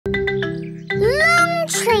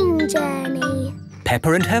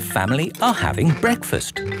Peppa and her family are having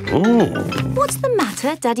breakfast. Oh. What's the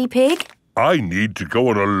matter, Daddy Pig? I need to go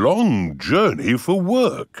on a long journey for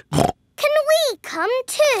work. Can we come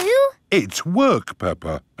too? It's work,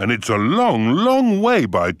 Peppa, and it's a long, long way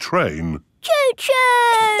by train.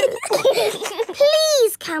 Choo-choo!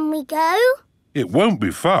 Please, can we go? It won't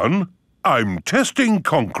be fun. I'm testing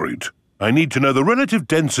concrete. I need to know the relative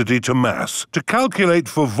density to mass to calculate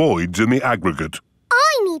for voids in the aggregate.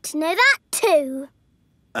 I need to know that too.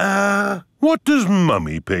 What does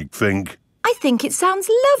Mummy Pig think? I think it sounds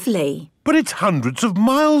lovely. But it's hundreds of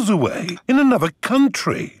miles away, in another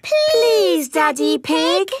country. Please, Daddy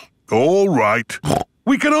Pig. All right.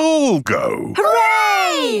 We can all go.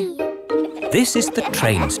 Hooray! This is the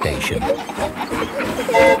train station.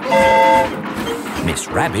 Miss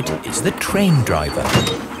Rabbit is the train driver.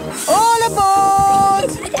 All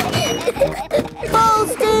aboard! Full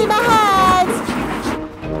steam ahead!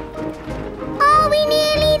 Are we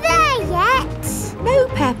nearly there yet? No,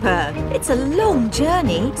 Peppa. It's a long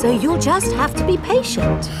journey, so you'll just have to be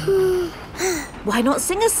patient. Why not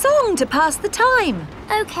sing a song to pass the time?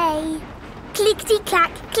 OK.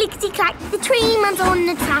 Clickety-clack, clickety-clack, the train runs on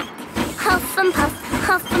the track. Huff and puff,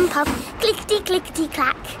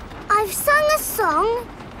 clickety-clickety-clack. I've sung a song.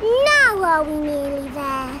 Now are we nearly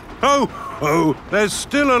there? Oh, there's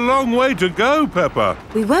still a long way to go, Peppa.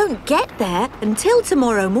 We won't get there until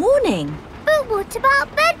tomorrow morning. But what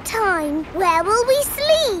about bedtime? Where will we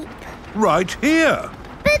sleep? Right here.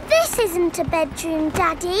 But this isn't a bedroom,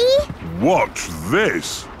 Daddy. Watch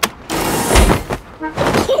this.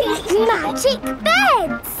 Magic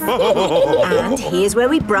beds! And here's where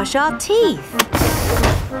we brush our teeth.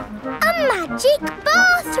 A magic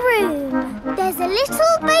bathroom! There's a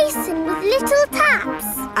little basin with little taps.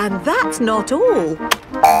 And that's not all.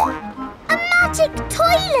 A magic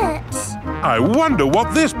toilet! I wonder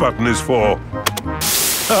what this button is for.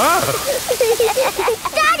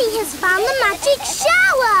 Daddy has found the magic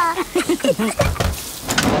shower!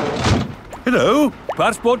 Hello?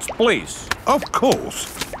 Passports, please. Of course.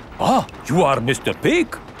 Ah, you are Mr.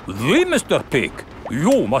 Pig? The Mr. Pig.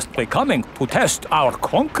 You must be coming to test our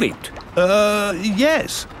concrete.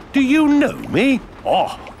 Yes. Do you know me?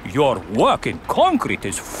 Oh, your work in concrete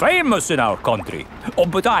is famous in our country. Oh,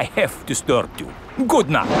 but I have disturbed you. Good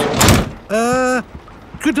night.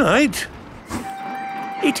 Good night.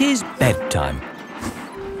 It is bedtime.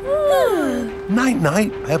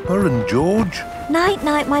 Night-night, Peppa and George.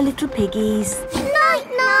 Night-night, my little piggies.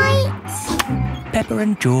 Night-night! Peppa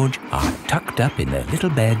and George are tucked up in their little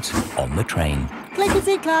beds on the train.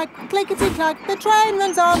 Clickety-clack, clickety-clack, the train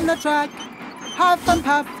runs on the track. Huff and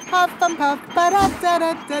puff,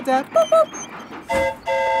 ba-da-da-da-da, boop, boop.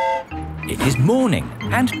 It is morning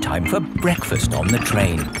and time for breakfast on the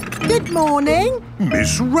train. Good morning.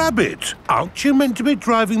 Miss Rabbit, aren't you meant to be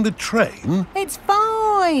driving the train? It's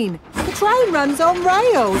fine. The train runs on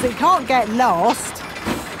rails. It can't get lost.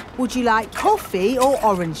 Would you like coffee or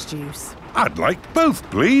orange juice? I'd like both,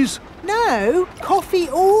 please. No, coffee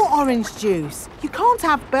or orange juice. You can't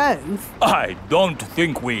have both. I don't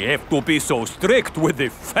think we have to be so strict with the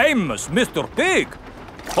famous Mr. Pig.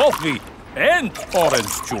 Coffee and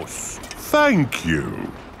orange juice. Thank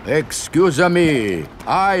you. Excuse me,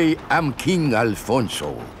 I am King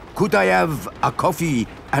Alfonso. Could I have a coffee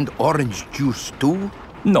and orange juice too?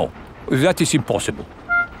 No, that is impossible.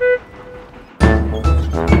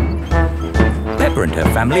 Peppa and her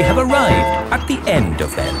family have arrived at the end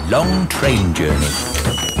of their long train journey.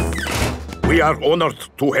 We are honored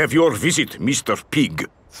to have your visit, Mr. Pig.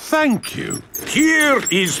 Thank you. Here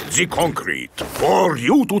is the concrete for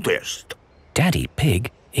you to test. Daddy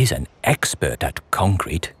Pig is an expert at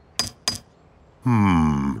concrete.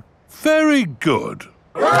 Very good.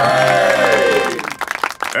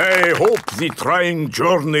 I hope the train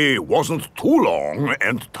journey wasn't too long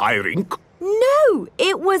and tiring. No,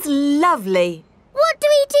 it was lovely. What do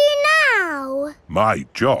we do now? My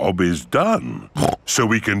job is done. So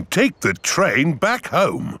we can take the train back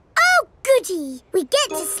home. Oh, goody! We get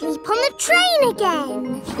to sleep on the train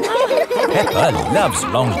again. Peppa loves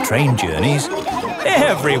long train journeys.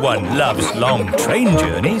 Everyone loves long train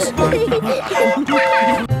journeys.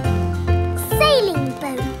 Sailing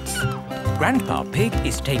boat. Grandpa Pig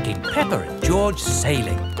is taking Peppa and George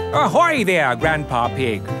sailing. Ahoy there, Grandpa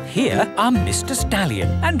Pig. Here are Mr. Stallion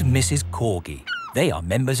and Mrs. Corgi. They are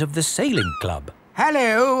members of the sailing club.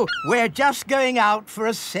 Hello, we're just going out for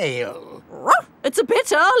a sail. It's a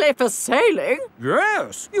bit early for sailing.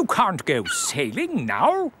 Yes, you can't go sailing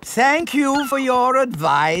now. Thank you for your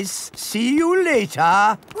advice. See you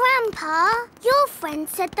later. Grandpa, your friend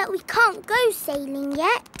said that we can't go sailing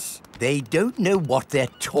yet. They don't know what they're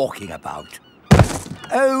talking about.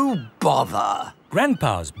 Oh, bother.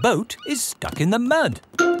 Grandpa's boat is stuck in the mud.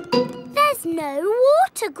 There's no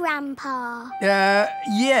water, Grandpa.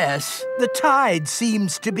 Yes. The tide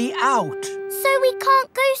seems to be out. So we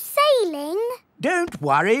can't go sailing? Don't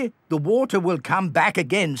worry. The water will come back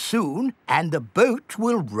again soon and the boat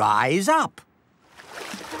will rise up.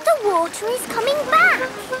 The water is coming back.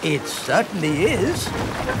 It certainly is.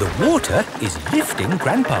 The water is lifting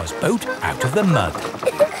Grandpa's boat out of the mud.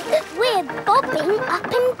 We're bobbing up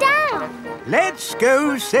and down. Let's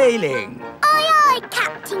go sailing. Aye, aye,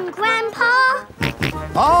 Captain Grandpa.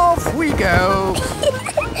 Off we go.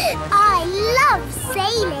 I love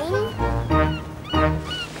sailing.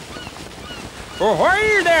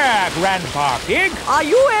 Ahoy there, Grandpa Pig. Are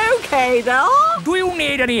you OK there? Do you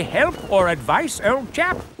need any help or advice, old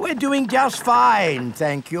chap? We're doing just fine,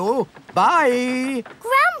 thank you. Bye.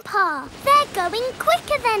 Grandpa, they're going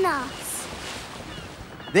quicker than us.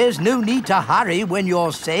 There's no need to hurry when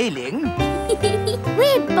you're sailing.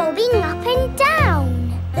 We're bobbing up and down.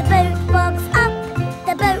 The boat bobs up,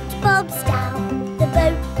 the boat bobs down. The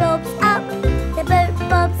boat bobs up, the boat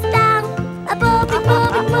bobs down. A bobbing,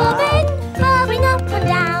 bobbing, bobbing, bobbing up and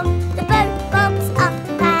down. The boat bobs up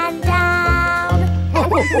and down.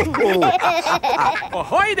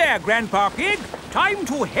 Ahoy there, Grandpa Pig. Time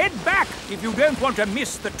to head back if you don't want to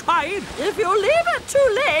miss the tide. If you leave it too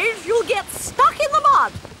late, you'll get stuck in the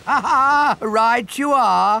mud. Ha-ha, right you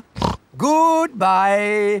are.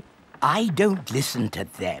 Goodbye. I don't listen to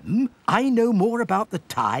them. I know more about the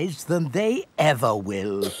tides than they ever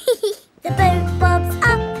will. The boat bobs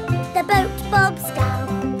up, the boat bobs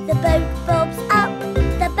down. The boat bobs up,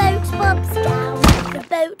 the boat bobs down. The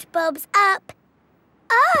boat bobs up.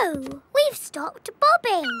 Oh, we've stopped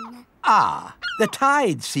bobbing. Ah, the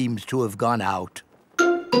tide seems to have gone out.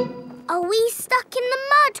 Are we stuck in the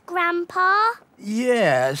mud, Grandpa?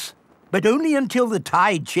 Yes, but only until the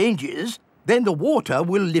tide changes. Then the water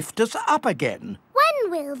will lift us up again. When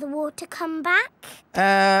will the water come back?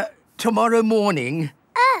 Tomorrow morning.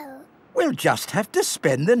 Oh, We'll just have to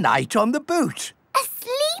spend the night on the boat. a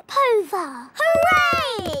sleepover!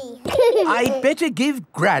 Hooray! I'd better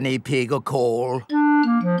give Granny Pig a call.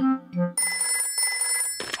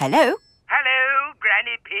 Hello? Hello,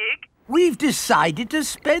 Granny Pig. We've decided to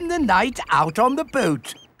spend the night out on the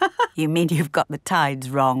boat. You mean you've got the tides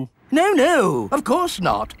wrong? No, of course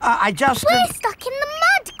not. I just... We're stuck in the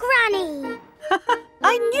mud, Granny.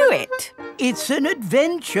 I knew it. It's an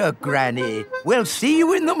adventure, Granny. We'll see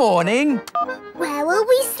you in the morning. Where will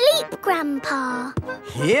we sleep, Grandpa?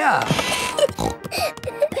 Here.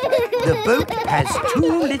 The boat has 2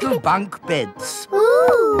 little bunk beds.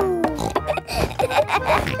 Ooh.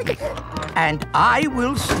 And I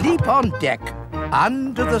will sleep on deck,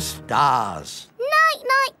 under the stars.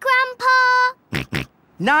 Night-night, Grandpa.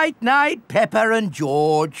 Night-night, Peppa and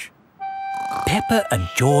George. Peppa and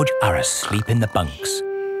George are asleep in the bunks.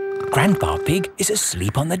 Grandpa Pig is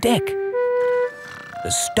asleep on the deck. The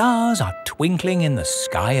stars are twinkling in the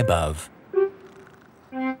sky above.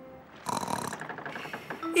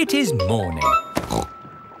 It is morning.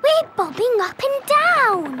 We're bobbing up and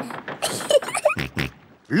down.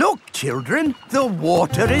 Look, children, the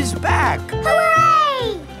water is back.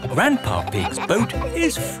 Hooray! Grandpa Pig's boat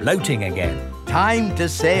is floating again. Time to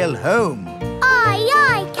sail home. Aye,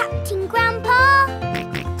 aye, Captain Grandpa.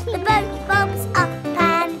 The boat bobs up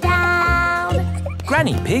and down.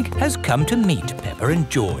 Granny Pig has come to meet Peppa and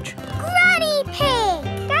George. Granny Pig!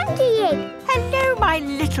 Granny! Hello, my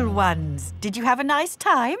little ones. Did you have a nice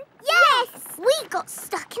time? Yes! We got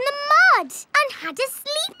stuck in the mud and had a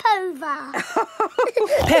sleepover.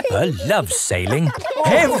 Peppa loves sailing.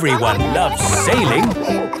 Everyone loves sailing.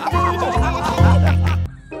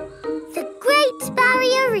 The Great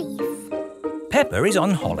Barrier Reef. Peppa is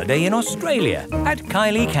on holiday in Australia at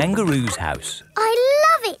Kylie Kangaroo's house. I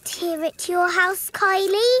love it here at your house,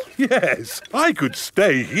 Kylie. Yes, I could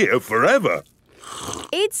stay here forever.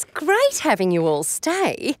 It's great having you all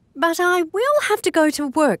stay, but I will have to go to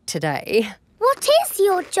work today. What is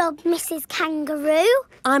your job, Mrs. Kangaroo?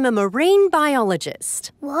 I'm a marine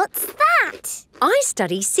biologist. What's that? I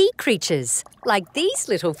study sea creatures, like these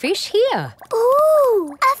little fish here.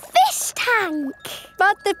 Ooh, a fish tank.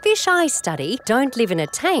 But the fish I study don't live in a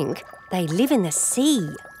tank. They live in the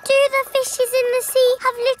sea. Do the fishes in the sea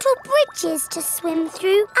have little bridges to swim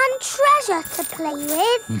through and treasure to play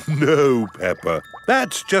with? No, Peppa.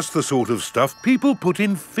 That's just the sort of stuff people put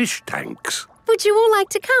in fish tanks. Would you all like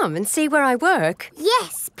to come and see where I work?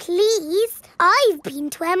 Yes, please. I've been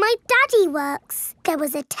to where my daddy works. There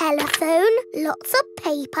was a telephone, lots of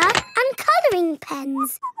paper and colouring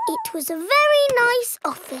pens. It was a very nice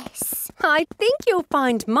office. I think you'll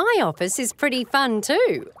find my office is pretty fun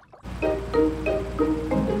too.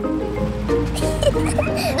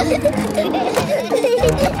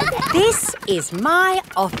 This is my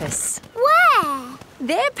office. Where?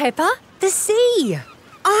 There, Peppa, the sea.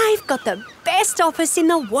 I've got the best office in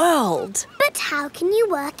the world. But how can you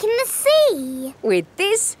work in the sea? With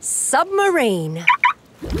this submarine.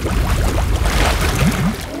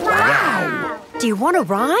 Wow! Do you want to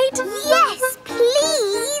ride? Yes,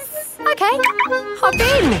 please! Okay, hop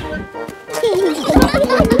in.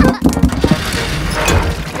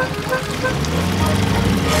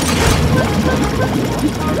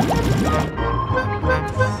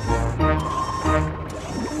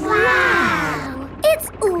 Wow! It's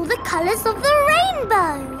all the colours of the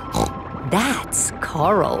rainbow. That's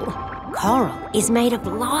coral. Coral is made of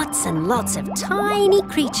lots and lots of tiny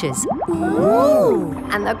creatures. Ooh!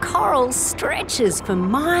 And the coral stretches for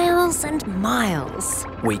miles and miles.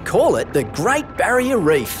 We call it the Great Barrier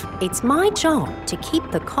Reef. It's my job to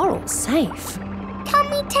keep the coral safe.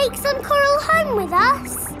 Can we take some coral home with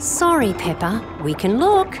us? Sorry, Peppa. We can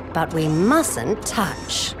look, but we mustn't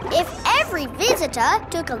touch. If every visitor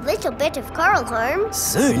took a little bit of coral home...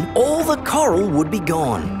 Soon, all the coral would be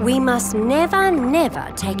gone. We must never,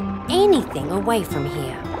 never take anything away from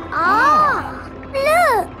here. Ah!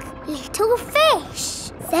 Look! Little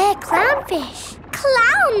fish. They're clownfish.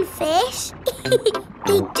 Clownfish?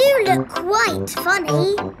 They do look quite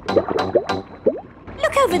funny.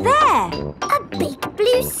 Look over there. A big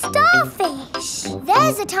blue starfish.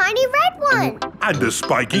 There's a tiny red one. And a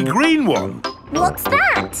spiky green one. What's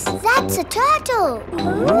that? That's a turtle.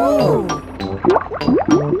 Ooh.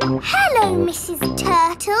 Hello, Mrs.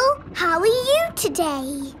 Turtle. How are you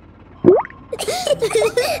today?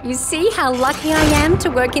 You see how lucky I am to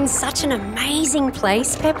work in such an amazing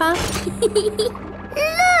place, Peppa? Look!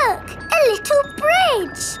 A little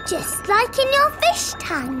bridge, just like in your fish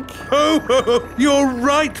tank. Oh, you're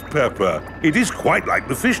right, Peppa. It is quite like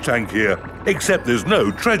the fish tank here, except there's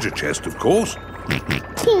no treasure chest, of course.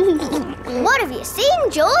 What have you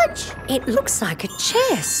seen, George? It looks like a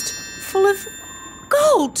chest full of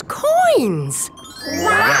gold coins.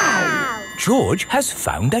 Wow! George has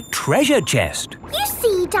found a treasure chest. You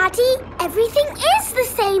see, Daddy, everything is the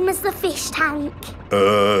same as the fish tank.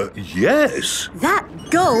 Yes. That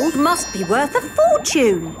gold must be worth a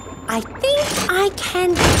fortune. I think I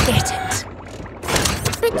can get it.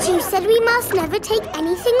 But you said we must never take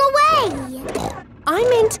anything away. I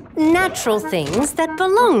meant natural things that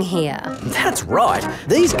belong here. That's right.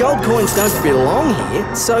 These gold coins don't belong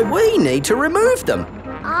here, so we need to remove them.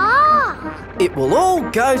 Ah! It will all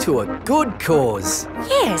go to a good cause.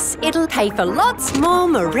 Yes, it'll pay for lots more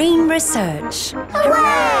marine research.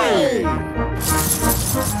 Hooray!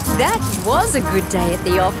 That was a good day at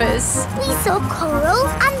the office. We saw coral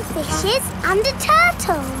and fishes and a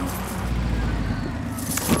turtle.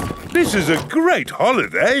 This is a great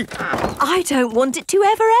holiday. I don't want it to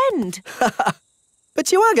ever end.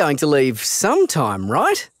 But you are going to leave sometime,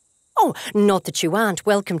 right? Oh, not that you aren't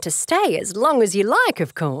welcome to stay as long as you like,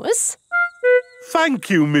 of course. Thank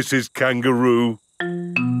you, Mrs. Kangaroo.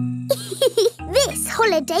 This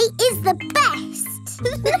holiday is the best.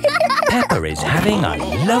 Peppa is having a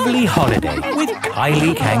lovely holiday with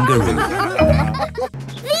Kylie Kangaroo.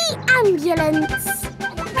 The ambulance.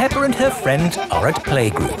 Peppa and her friends are at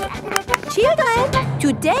playgroup. Children,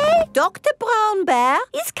 today Dr. Brown Bear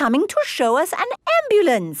is coming to show us an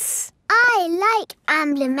ambulance. I like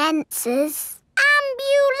ambulances.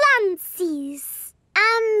 Ambulances.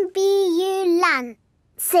 Ambulances.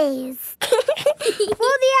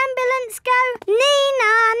 Will the ambulance go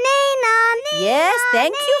Nina, Nina, Nina? Yes,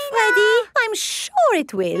 thank you, Nina? Freddy. I'm sure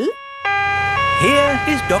it will. Here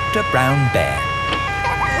is Dr. Brown Bear.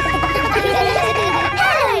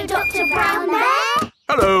 Hello, Dr. Brown Bear.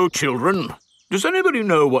 Hello, children. Does anybody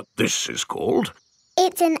know what this is called?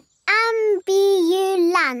 It's an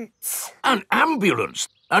ambulance. An ambulance.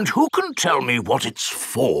 And who can tell me what it's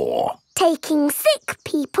for? Taking sick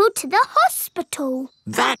people to the hospital.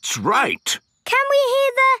 That's right. Can we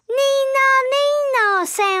hear the Nina, Nina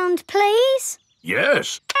sound, please?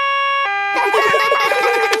 Yes.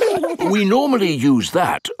 We normally use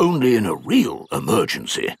that only in a real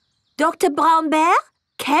emergency. Dr. Brown Bear,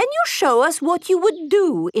 can you show us what you would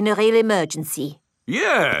do in a real emergency?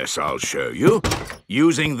 Yes, I'll show you.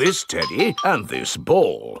 Using this teddy and this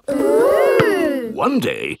ball. Ooh. One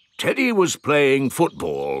day, Teddy was playing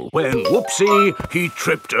football when, whoopsie, he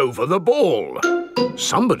tripped over the ball.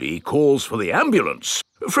 Somebody calls for the ambulance.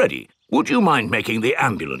 Freddie, would you mind making the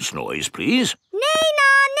ambulance noise, please?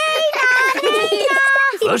 Nina, Nina, Nina.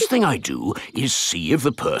 First thing I do is see if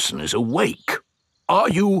the person is awake. are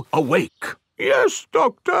you awake? Yes,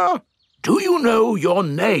 Doctor. Do you know your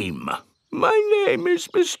name? My name is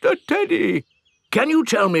Mr. Teddy. Can you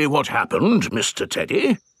tell me what happened, Mr.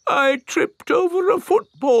 Teddy? I tripped over a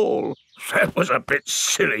football. That was a bit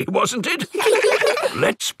silly, wasn't it?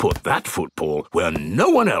 Let's put that football where no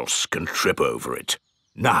one else can trip over it.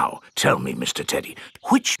 Now, tell me, Mr. Teddy,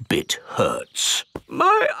 which bit hurts?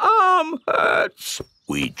 My arm hurts.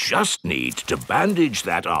 We just need to bandage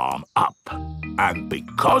that arm up. And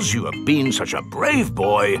because you have been such a brave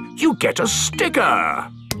boy, you get a sticker.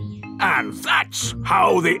 And that's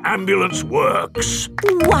how the ambulance works.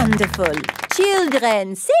 Wonderful.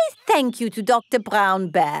 Children, say thank you to Dr. Brown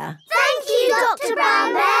Bear. Thank you, Dr.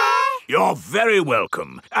 Brown Bear. You're very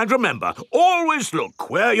welcome. And remember, always look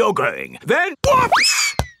where you're going. Then,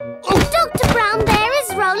 whoops! Dr. Brown Bear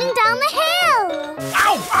is rolling down the hill.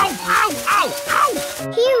 Ow, ow, ow, ow, ow!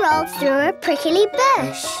 He rolled through a prickly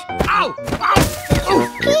bush. Ow, ow!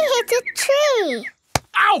 He hit a tree.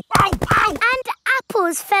 Ow, ow, ow! And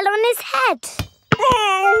apples fell on his head.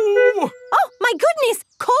 Oh! Oh, my goodness!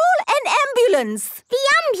 Call an ambulance! The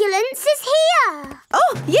ambulance is here!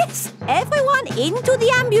 Oh, yes! Everyone into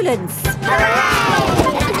the ambulance!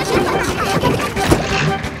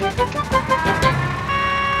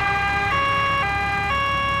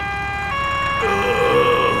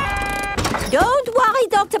 Don't worry,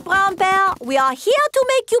 Dr. Brown Bear. We are here to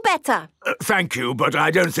make you better. Thank you, but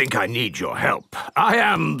I don't think I need your help. I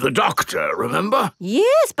am the doctor, remember?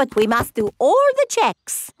 Yes, but we must do all the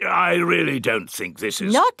checks. I really don't think this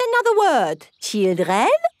is... Not another word. Children,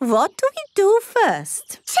 what do we do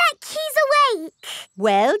first? Check he's awake.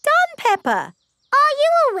 Well done, Peppa. Are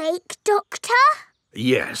you awake, Doctor?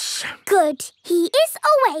 Yes. Good. He is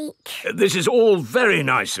awake. This is all very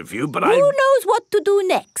nice of you, but Who knows what to do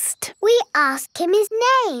next? We ask him his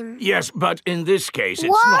name. Yes, but in this case it's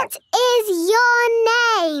What is your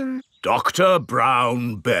name? Dr.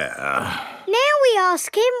 Brown Bear. Now we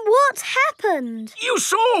ask him what happened. You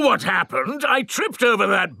saw what happened. I tripped over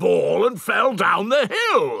that ball and fell down the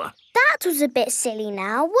hill. That was a bit silly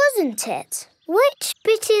now, wasn't it? Which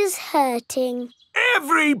bit is hurting?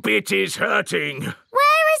 Every bit is hurting.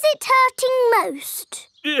 Where is it hurting most?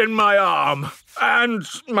 In my arm, and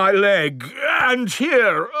my leg, and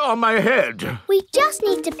here on my head. We just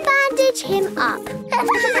need to bandage him up.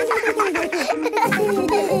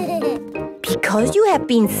 Because you have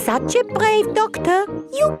been such a brave doctor,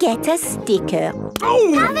 you get a sticker.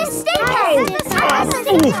 Oh! Have a sticker! Have a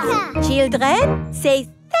sticker! Children, say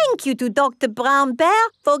thank you to Dr. Brown Bear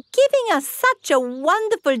for giving us such a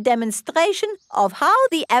wonderful demonstration of how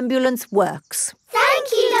the ambulance works.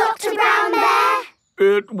 Thank you, Dr. Brown Bear.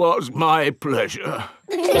 It was my pleasure.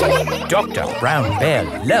 Dr. Brown Bear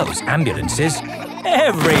loves ambulances.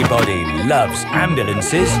 Everybody loves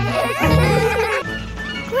ambulances.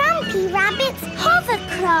 Grumpy Rabbit's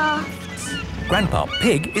hovercraft. Grandpa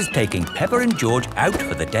Pig is taking Peppa and George out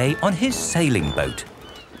for the day on his sailing boat.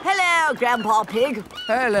 Hello, Grandpa Pig.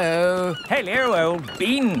 Hello. Hello, old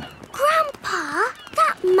bean. Grandpa,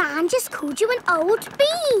 that man just called you an old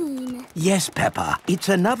bean. Yes, Peppa. It's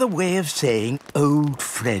another way of saying old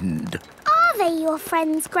friend. Are they your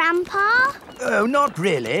friends, Grandpa? Oh, not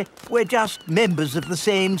really. We're just members of the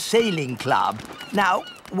same sailing club. Now,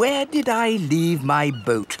 where did I leave my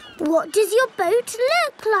boat? What does your boat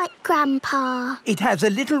look like, Grandpa? It has a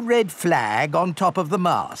little red flag on top of the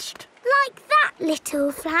mast. Like that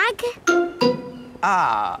little flag?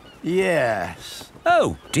 Ah, yes.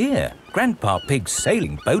 Oh, dear. Grandpa Pig's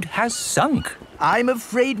sailing boat has sunk. I'm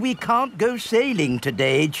afraid we can't go sailing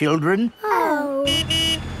today, children. Oh.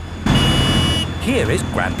 Here is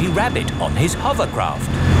Grampy Rabbit on his hovercraft.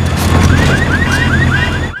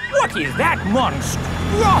 What is that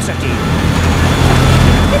monstrosity?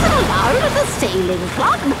 Is it allowed at the sailing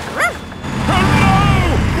club? Hello!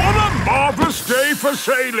 What a marvellous day for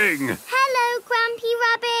sailing! Hello, Grampy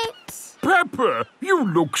Rabbit. Peppa, you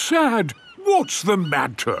look sad. What's the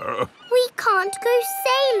matter? We can't go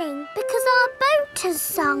sailing because our boat has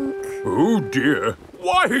sunk. Oh, dear.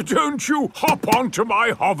 Why don't you hop onto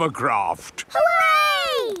my hovercraft?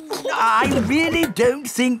 Hooray! I really don't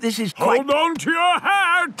think this is quite... Hold on to your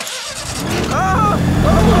hat!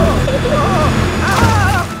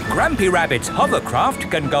 Grampy Rabbit's hovercraft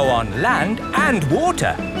can go on land and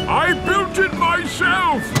water. I built it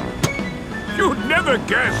myself! You'd never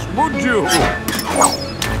guess, would you?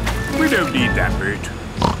 We don't need that bit.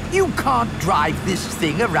 You can't drive this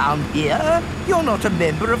thing around here. You're not a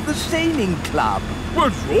member of the sailing club.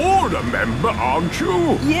 But you're a member, aren't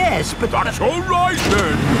you? Yes, but... That's all right,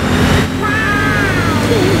 then.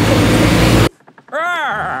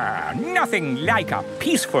 Nothing like a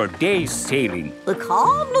peaceful day's sailing. The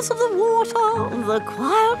calmness of the water, the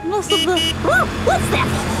quietness of the... Oh, what's that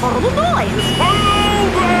horrible noise? Hello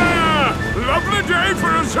there! Lovely day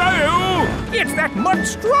for a sail! It's that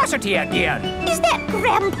monstrosity again. Is that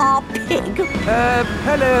Grandpa Pig?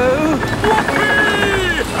 Hello?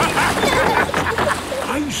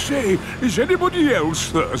 I say, is anybody else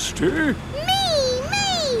thirsty? Me!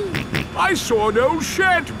 I saw an old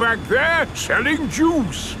shed back there selling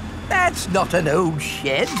juice. That's not an old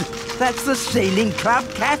shed. That's the Sailing Club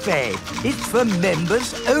Cafe. It's for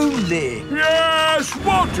members only. Yes,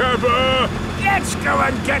 whatever. Let's go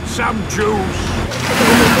and get some juice.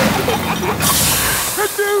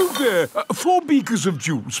 Hello there. 4 beakers of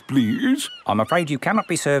juice, please. I'm afraid you cannot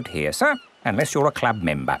be served here, sir, unless you're a club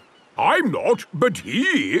member. I'm not, but he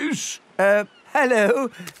is. Hello.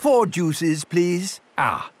 4 juices, please.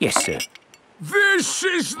 Ah, yes, sir. This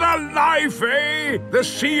is the life, eh? The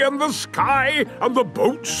sea and the sky and the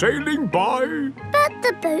boat sailing by. But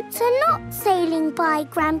the boats are not sailing by,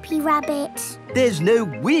 Grampy Rabbit. There's no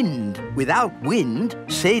wind. Without wind,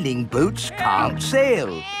 sailing boats can't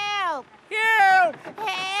sail. Help! Help! We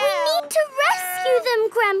need to rescue them,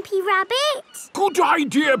 Grampy Rabbit. Good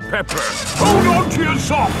idea, Pepper. Hold on to your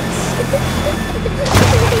socks.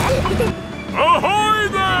 Ahoy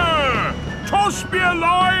there! Toss me a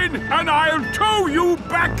line and I'll tow you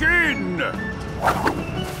back in.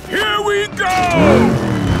 Here we go!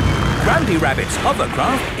 Grampy Rabbit's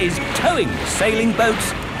hovercraft is towing the sailing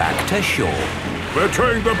boats back to shore. We're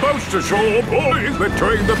towing the boats to shore, boys. We're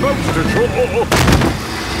towing the boats to shore.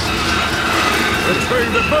 We're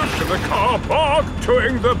towing the boats to the car park,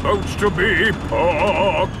 towing the boats to be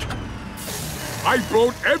parked. I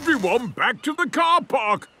brought everyone back to the car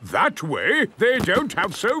park. That way, they don't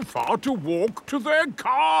have so far to walk to their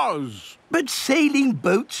cars. But sailing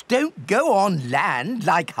boats don't go on land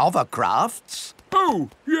like hovercrafts. Oh,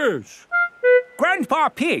 yes. Grandpa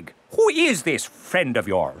Pig, who is this friend of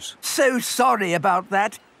yours? So sorry about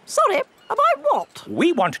that. Sorry, about what?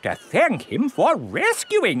 We want to thank him for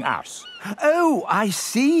rescuing us. Oh, I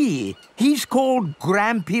see. He's called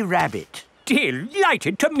Grampy Rabbit.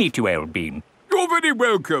 Delighted to meet you, Old Bean. You're very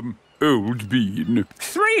welcome, Old Bean.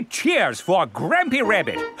 3 cheers for Grampy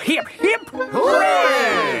Rabbit. Hip, hip,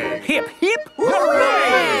 hooray! Hip, hip,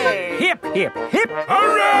 hooray! Hip, hip, hip,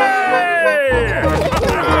 hooray!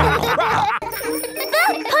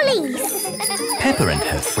 The police! Peppa and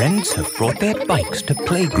her friends have brought their bikes to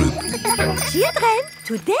playgroup. Children,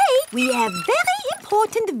 today we have very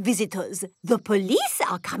important visitors. The police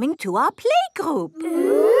are coming to our playgroup.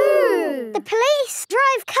 The police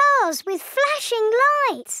drive cars with flashing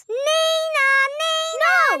lights. Nina,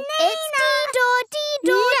 Nina, no, it's dee-daw,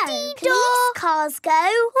 dee-daw, dee-daw. Police cars go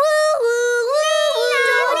woo, woo, woo.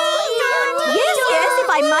 Yes, if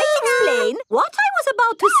I might explain, what I was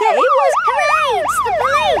about to say was... Hooray, it's the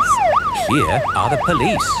police! Here are the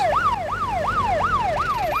police.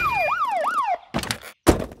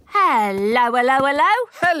 Hello, hello, hello.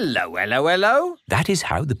 Hello, hello, hello. That is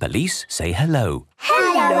how the police say hello.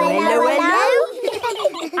 Hello, hello, hello.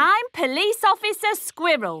 I'm Police Officer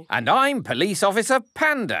Squirrel. And I'm Police Officer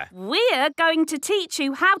Panda. We're going to teach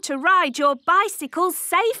you how to ride your bicycles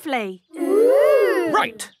safely. Ooh.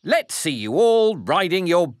 Right, let's see you all riding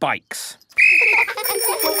your bikes.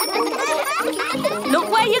 Look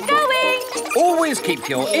where you're going. Always keep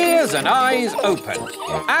your ears and eyes open.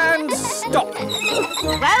 And stop.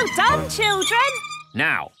 Well done, children.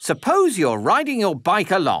 Now, suppose you're riding your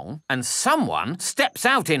bike along and someone steps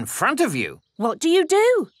out in front of you. What do you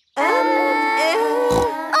do? I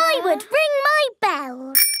would ring my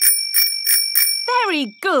bell.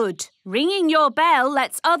 Very good. Ringing your bell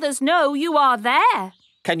lets others know you are there.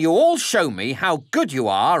 Can you all show me how good you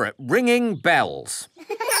are at ringing bells?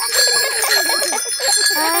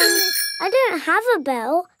 I don't have a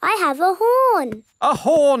bell. I have a horn. A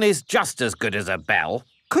horn is just as good as a bell.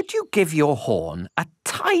 Could you give your horn a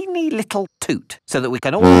tiny little toot so that we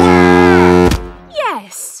can all...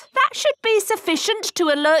 Yes, that should be sufficient to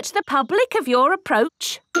alert the public of your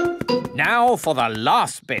approach. Now for the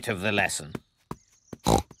last bit of the lesson.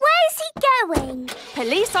 Where's he going?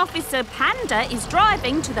 Police Officer Panda is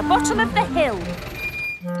driving to the bottom of the hill.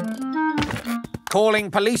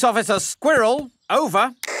 Calling Police Officer Squirrel.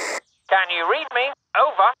 Over. Can you read me?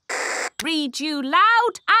 Over. Read you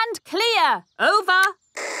loud and clear. Over.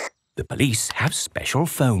 The police have special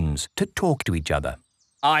phones to talk to each other.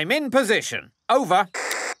 I'm in position. Over.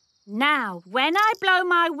 Now, when I blow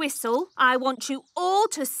my whistle, I want you all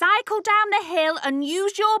to cycle down the hill and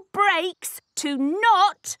use your brakes to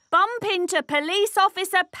not bump into Police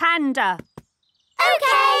Officer Panda. OK.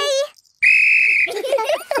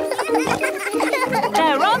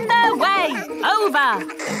 They're on their way. Over.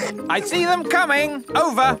 I see them coming.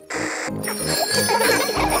 Over.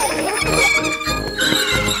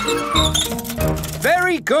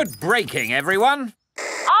 Very good braking, everyone.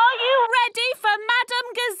 Are you ready for Madame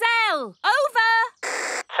Gazelle? Over.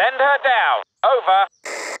 Send her down. Over.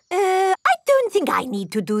 I don't think I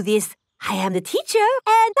need to do this. I am the teacher,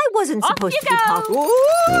 and I wasn't supposed to be talking.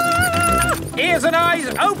 Ears and eyes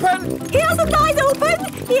open. Ears and eyes open.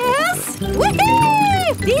 Yes.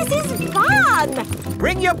 Woohoo! This is fun.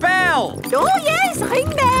 Ring your bell. Oh yes,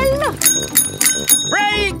 ring bell.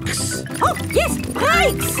 Brakes. Oh yes,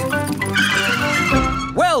 brakes.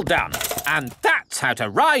 Well done. And that's how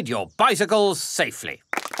to ride your bicycles safely.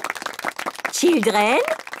 Children,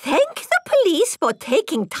 thank the police for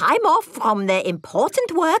taking time off from their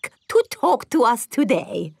important work to talk to us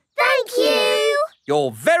today. Thank you.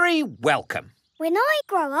 You're very welcome. When I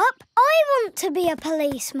grow up, I want to be a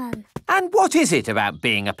policeman. And what is it about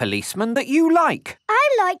being a policeman that you like? I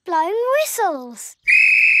like blowing whistles.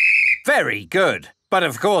 Very good. But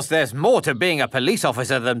of course there's more to being a police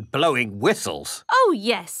officer than blowing whistles. Oh,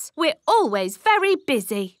 yes. We're always very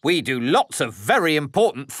busy. We do lots of very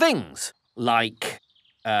important things. Like,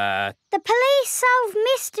 The police solve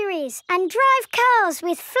mysteries and drive cars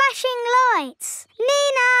with flashing lights.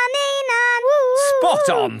 Nina, Nina, woo! Spot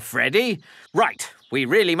on, Freddy. Right, we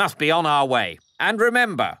really must be on our way. And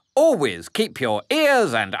remember, always keep your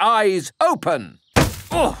ears and eyes open.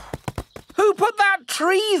 Oh, who put that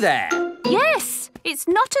tree there? Yes, it's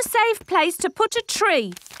not a safe place to put a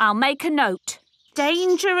tree. I'll make a note.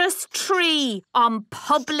 Dangerous tree on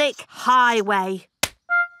public highway.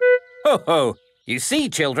 Ho ho! You see,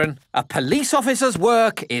 children, a police officer's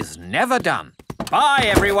work is never done. Bye,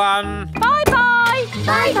 everyone. Bye-bye.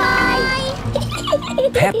 Bye-bye.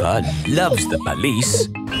 Peppa loves the police.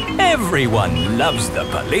 Everyone loves the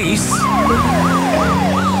police.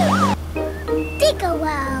 Digger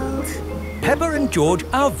World. Peppa and George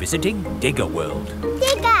are visiting Digger World.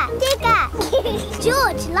 Digger, digger.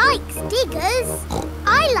 George likes diggers.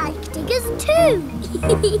 I like diggers too.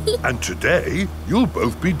 And today, you'll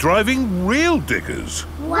both be driving real diggers.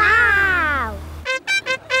 Wow!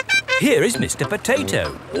 Here is Mr.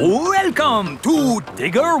 Potato. Welcome to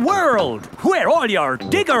Digger World, where all your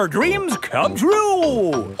digger dreams come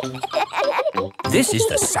true. This is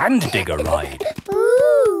the Sand Digger ride.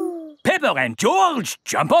 Ooh! Peppa and George,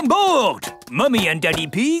 jump on board. Mummy and Daddy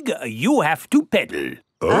Pig, you have to pedal.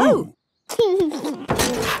 Oh.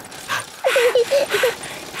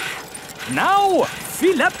 Now,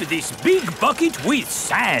 fill up this big bucket with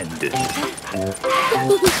sand. This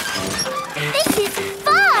is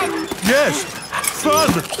fun! Yes, fun!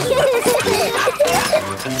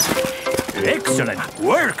 Excellent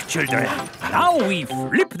work, children. Now we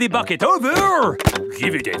flip the bucket over,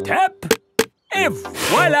 give it a tap, and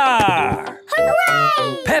voila!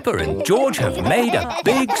 Hooray! Peppa and George have made a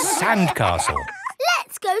big sandcastle.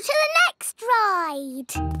 Let's go to the next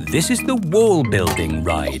ride. This is the wall building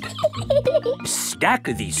ride. Stack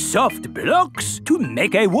these soft blocks to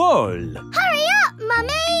make a wall. Hurry up,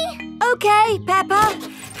 Mummy! Okay, Peppa.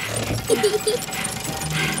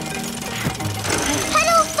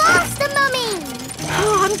 Pedal faster, Mummy!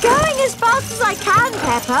 Oh, I'm going as fast as I can,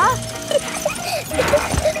 Peppa.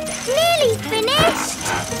 Nearly finished.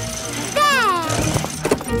 There!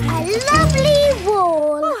 A lovely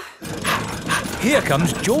wall. Here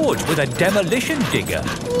comes George with a demolition digger.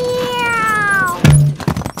 Meow.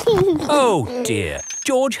 Oh dear,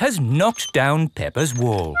 George has knocked down Peppa's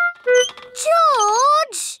wall.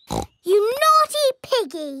 George! You naughty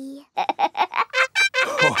piggy!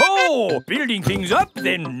 Ho-ho! Building things up,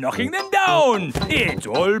 then knocking them down. It's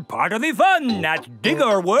all part of the fun at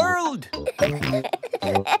Digger World.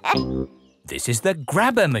 This is the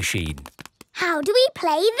grabber machine. How do we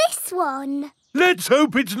play this one? Let's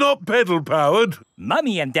hope it's not pedal-powered.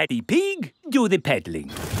 Mummy and Daddy Pig do the peddling.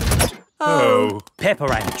 Oh. Peppa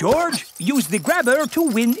and George use the grabber to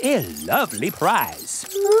win a lovely prize.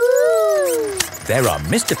 Ooh. There are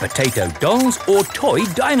Mr. Potato dolls or toy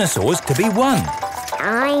dinosaurs to be won.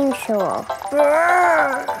 Dinosaur.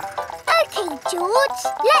 OK, George,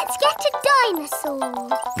 let's get a dinosaur.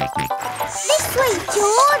 This way,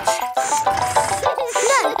 George.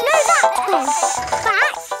 No, that way.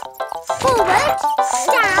 Back, forward,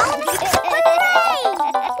 down. Hooray!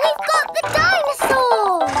 We've got the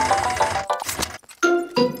dinosaur.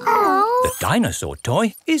 Oh. The dinosaur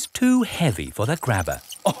toy is too heavy for the grabber.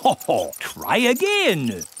 Oh, try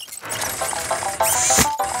again.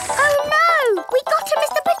 Oh no! We got a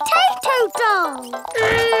Mr. Potato doll!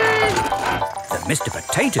 The Mr.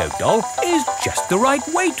 Potato doll is just the right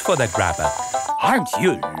weight for the grabber. Aren't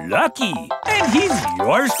you lucky? And he's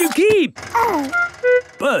yours to keep.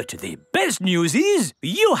 But the best news is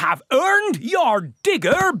you have earned your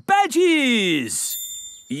digger badges.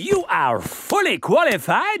 You are fully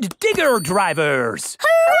qualified digger drivers.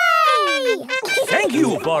 Hooray! Thank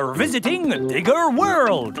you for visiting Digger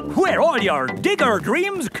World, where all your digger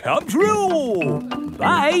dreams come true.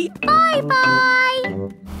 Bye. Bye-bye.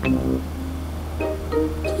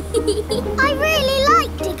 I really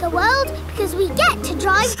like Digger World because we get to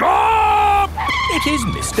drive... Stop! It is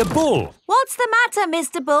Mr. Bull. What's the matter,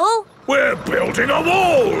 Mr. Bull? We're building a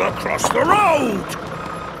wall across the road.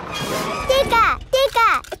 Digger!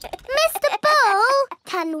 Mr. Bull,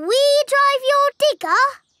 can we drive your digger?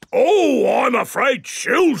 Oh, I'm afraid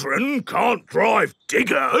children can't drive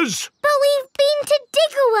diggers. But we've been to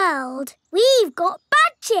Digger World. We've got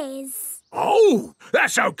badges. Oh,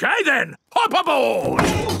 that's okay then. Hop aboard.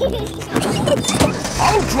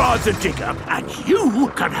 I'll drive the digger and you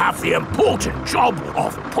can have the important job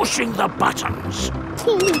of pushing the buttons.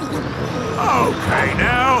 Okay,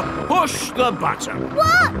 now, push the button.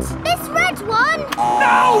 What? This red one?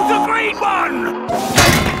 No, the green one!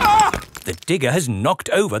 Ah! The digger has knocked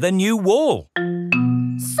over the new wall.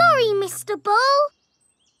 Sorry, Mr. Bull.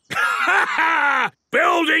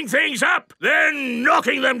 Building things up, then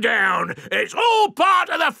knocking them down. It's all part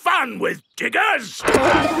of the fun with diggers.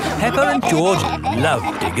 Peppa and George love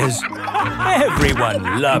diggers.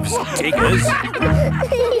 Everyone loves diggers.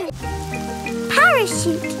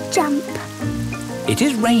 Parachute jump. It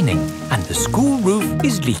is raining and the school roof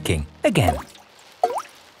is leaking again.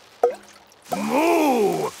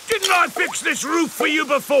 Moo! Didn't I fix this roof for you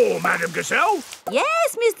before, Madam Gazelle?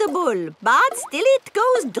 Yes, Mr. Bull, but still it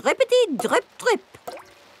goes drippity drip drip.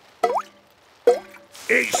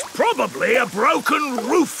 It's probably a broken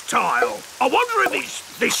roof tile. I wonder if it's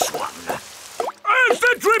this one. Has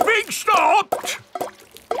the dripping stopped?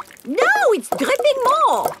 No, it's dripping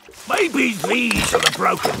more. Maybe these are the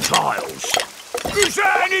broken tiles. Is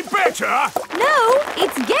that any better? No,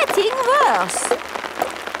 it's getting worse.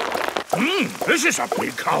 This is a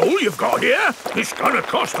big hole you've got here. It's going to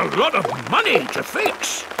cost a lot of money to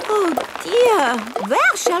fix. Oh, dear.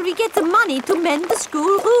 Where shall we get the money to mend the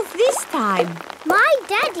school roof this time? My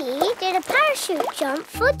daddy did a parachute jump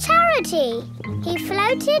for charity. He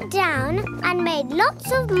floated down and made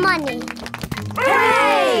lots of money.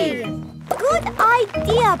 Hooray! Good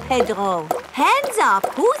idea, Pedro. Hands up,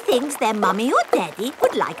 who thinks their mummy or daddy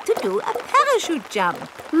would like to do a parachute jump?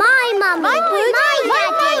 My mummy. My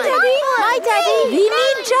daddy. We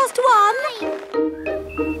need just one.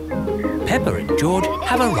 Peppa and George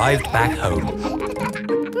have arrived back home.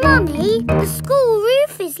 Mummy, the school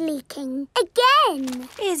roof is leaking. Again.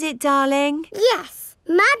 Is it, darling? Yes.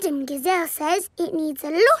 Madam Gazelle says it needs a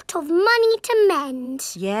lot of money to mend.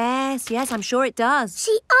 Yes, I'm sure it does.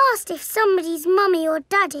 She asked if somebody's mummy or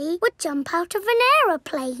daddy would jump out of an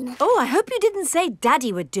aeroplane. Oh, I hope you didn't say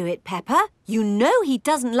Daddy would do it, Peppa. You know he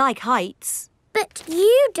doesn't like heights. But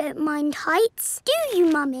you don't mind heights, do you,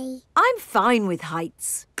 Mummy? I'm fine with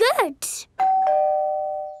heights. Good.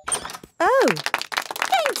 Oh,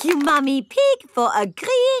 thank you, Mummy Pig, for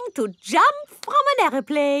agreeing to jump from an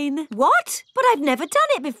aeroplane. What? But I've never done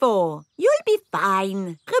it before. You'll be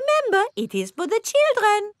fine. Remember, it is for the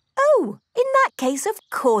children. Oh, in that case, of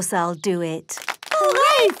course I'll do it.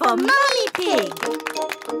 Hooray for Mummy Pig!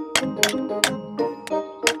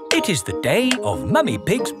 It is the day of Mummy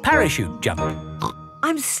Pig's parachute jump.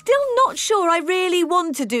 I'm still not sure I really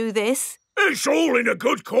want to do this. It's all in a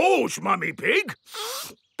good cause, Mummy Pig.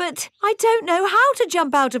 But I don't know how to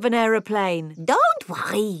jump out of an aeroplane. Don't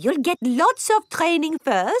worry, you'll get lots of training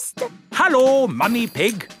first. Hello, Mummy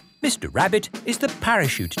Pig. Mr. Rabbit is the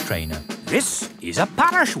parachute trainer. This is a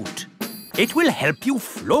parachute. It will help you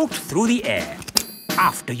float through the air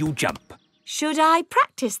after you jump. Should I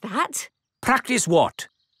practice that? Practice what?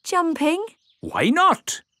 Jumping. Why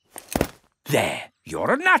not? There, you're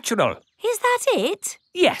a natural. Is that it?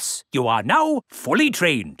 Yes, you are now fully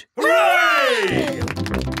trained. Hooray!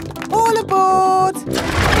 All aboard!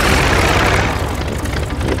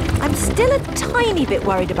 I'm still a tiny bit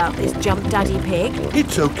worried about this jump, Daddy Pig.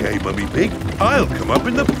 It's okay, Mummy Pig. I'll come up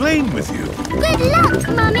in the plane with you. Good luck,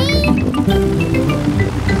 Mummy!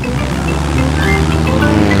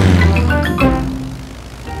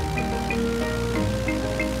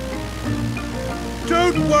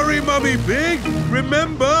 Don't worry, Mummy Pig.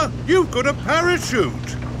 Remember, you've got a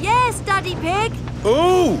parachute. Yes, Daddy Pig.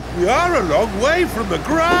 Oh, we are a long way from the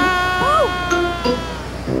ground.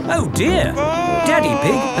 Oh dear, Daddy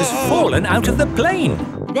Pig has fallen out of the plane.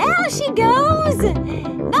 There she goes.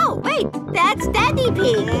 No, wait, that's Daddy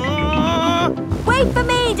Pig. Wait for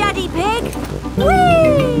me, Daddy Pig.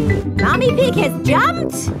 Whee! Mummy Pig has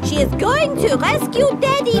jumped. She is going to rescue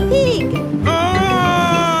Daddy Pig.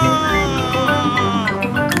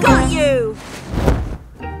 Got you.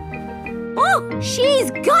 Oh,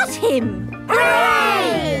 she's got him.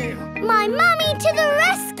 Hooray! My mummy to the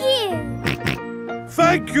rescue.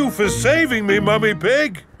 Thank you for saving me, Mummy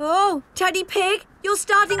Pig. Oh, Daddy Pig, you're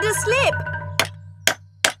starting to slip.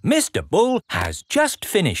 Mr. Bull has just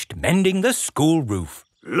finished mending the school roof.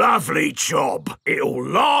 Lovely job. It'll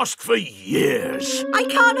last for years. I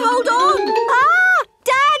can't hold on. Ah!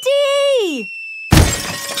 Daddy!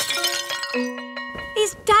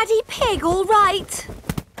 Is Daddy Pig all right?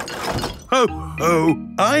 Ho, ho,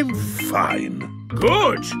 I'm fine.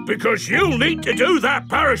 Good, because you'll need to do that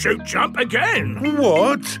parachute jump again.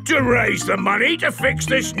 What? To raise the money to fix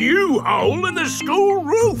this new hole in the school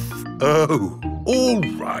roof. Oh, all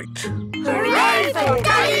right. Hooray for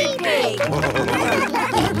Daddy Pig!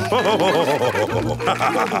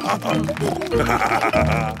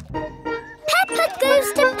 Peppa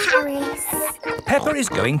goes to Paris. Peppa is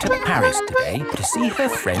going to Paris today to see her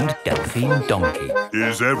friend Delphine Donkey.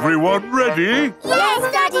 Is everyone ready? Yes,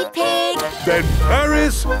 Daddy Pig. Then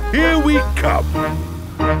Paris, here we come.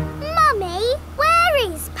 Mummy,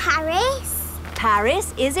 where is Paris?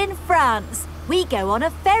 Paris is in France. We go on a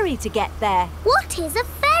ferry to get there. What is a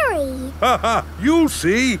ferry? Ha ha, you'll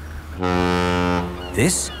see.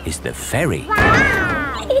 This is the ferry.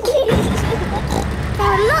 Wow! There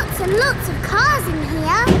are lots and lots of cars in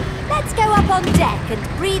here. Let's go up on deck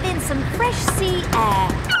and breathe in some fresh sea air.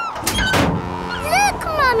 Look,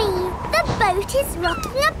 Mummy! The boat is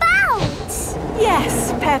rocking about.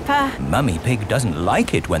 Yes, Peppa. Mummy Pig doesn't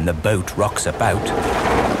like it when the boat rocks about.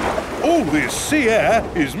 All this sea air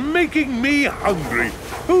is making me hungry.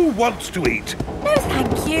 Who wants to eat? No,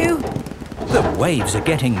 thank you. The waves are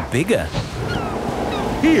getting bigger.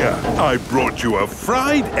 Here, I brought you a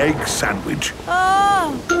fried egg sandwich.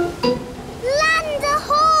 Oh! Land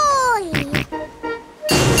ahoy!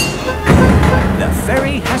 The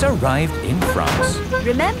ferry has arrived in France.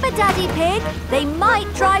 Remember, Daddy Pig? They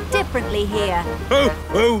might drive differently here.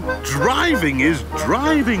 Oh, driving is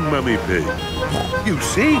driving, Mummy Pig. You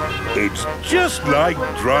see, it's just like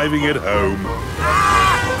driving at home.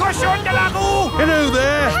 Cochon de la roue! Hello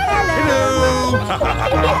there. Hello.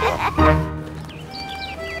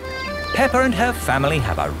 Peppa and her family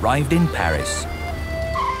have arrived in Paris.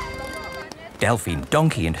 Delphine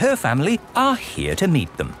Donkey and her family are here to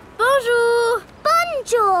meet them. Bonjour.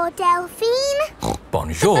 Bonjour, Delphine.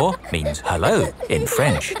 Bonjour means hello in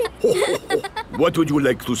French. What would you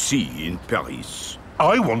like to see in Paris?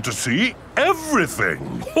 I want to see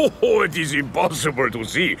everything. Oh, it is impossible to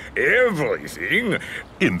see everything.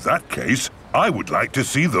 In that case, I would like to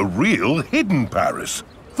see the real hidden Paris.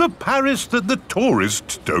 The Paris that the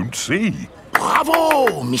tourists don't see.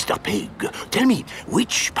 Bravo, Mr. Pig. Tell me,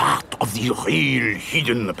 which part of the real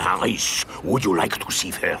hidden Paris would you like to see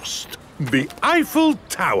first? The Eiffel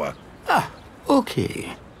Tower. Ah,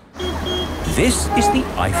 okay. This is the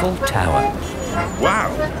Eiffel Tower. Wow,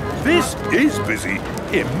 this is busy.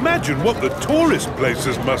 Imagine what the tourist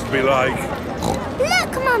places must be like.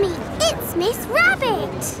 Look, Mummy, it's Miss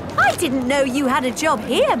Rabbit. I didn't know you had a job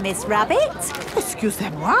here, Miss Rabbit.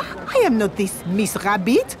 Excusez-moi, I am not this Miss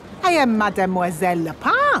Rabbit. I am Mademoiselle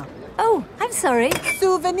Lapin. Oh, I'm sorry.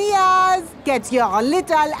 Souvenirs! Get your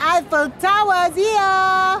little Eiffel Towers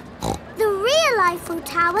here! The real Eiffel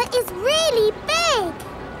Tower is really big.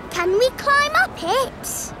 Can we climb up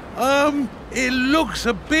it? It looks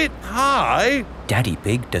a bit high. Daddy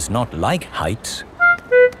Pig does not like heights.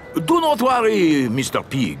 Do not worry, Mr.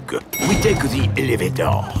 Pig. We take the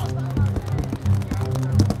elevator.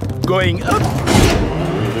 Going up.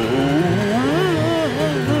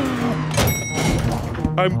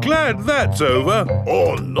 I'm glad that's over.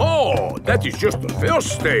 Oh, no! That is just the first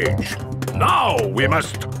stage. Now we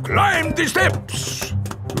must climb the steps.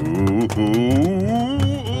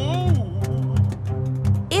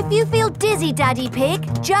 If you feel dizzy, Daddy Pig,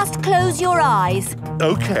 just close your eyes.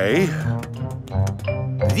 Okay.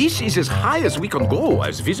 This is as high as we can go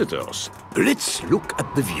as visitors. Let's look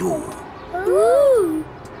at the view. Ooh!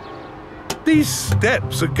 These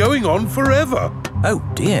steps are going on forever. Oh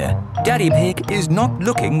dear, Daddy Pig is not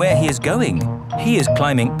looking where he is going. He is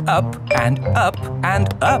climbing up and up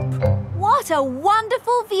and up. What a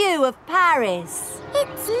wonderful view of Paris.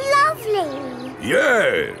 It's lovely.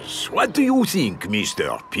 Yes. What do you think,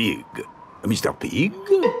 Mr. Pig? Mr. Pig?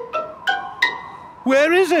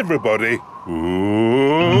 Where is everybody?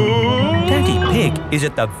 Daddy Pig is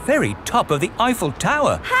at the very top of the Eiffel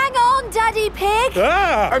Tower. Hang on, Daddy Pig.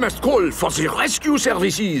 Ah! I must call for the rescue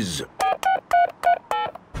services.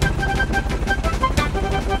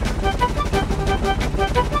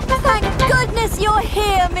 You're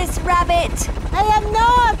here, Miss Rabbit. I am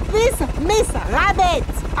not this Miss Rabbit.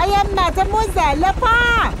 I am Mademoiselle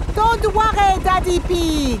Lepin. Don't worry, Daddy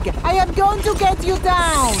Pig. I am going to get you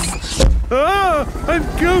down. Ah, I'm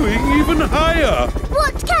going even higher.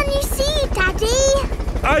 What can you see, Daddy?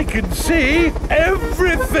 I can see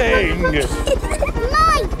everything.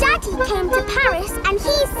 My daddy came to Paris and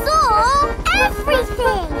he saw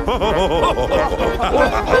everything.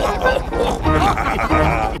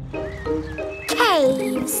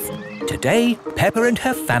 Caves. Today, Peppa and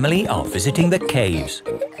her family are visiting the caves.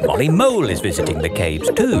 Molly Mole is visiting the caves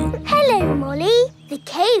too. Hello, Molly. The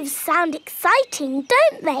caves sound exciting,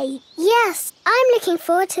 don't they? Yes, I'm looking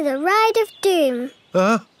forward to the Ride of Doom.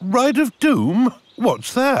 Ride of Doom?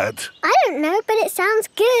 What's that? I don't know, but it sounds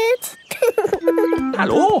good.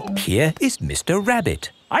 Hello, Here is Mr.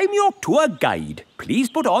 Rabbit. I'm your tour guide. Please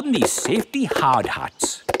put on these safety hard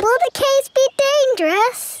hats. Will the caves be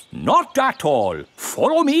dangerous? Not at all.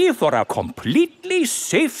 Follow me for a completely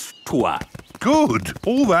safe tour. Good.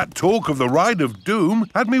 All that talk of the Ride of Doom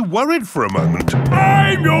had me worried for a moment.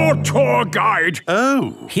 I'm your tour guide.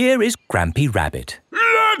 Oh. Here is Grampy Rabbit.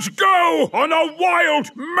 Let's go on a wild,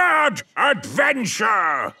 mad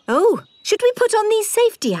adventure. Oh, should we put on these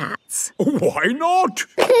safety hats? Why not?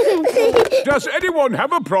 Does anyone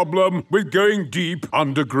have a problem with going deep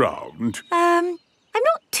underground? I'm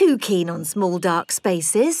not too keen on small dark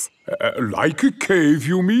spaces. Like a cave,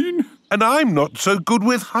 you mean? And I'm not so good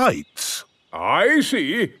with heights. I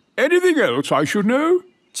see. Anything else I should know?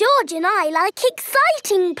 George and I like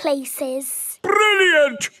exciting places.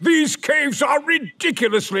 Brilliant! These caves are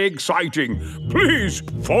ridiculously exciting. Please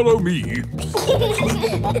follow me.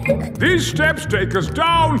 These steps take us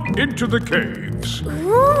down into the caves.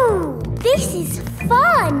 Ooh, this is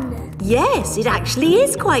fun. Yes, it actually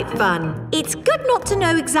is quite fun. It's good not to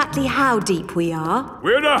know exactly how deep we are.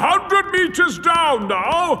 We're 100 meters down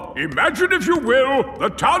now. Imagine, if you will, the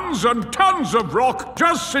tons and tons of rock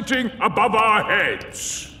just sitting above our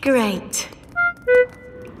heads. Great.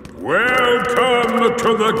 Welcome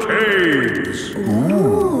to the caves.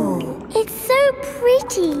 Ooh. It's so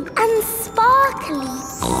pretty and sparkly.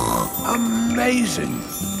 Amazing.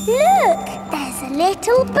 Look, there's a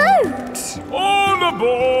little boat. All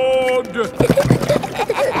aboard!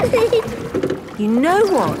 You know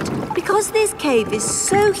what? Because this cave is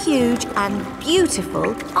so huge and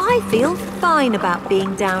beautiful, I feel fine about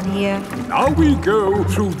being down here. Now we go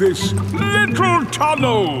through this little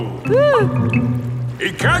tunnel.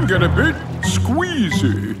 It can get a bit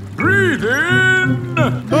squeezy. Breathe in.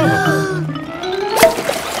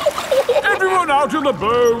 Everyone out of the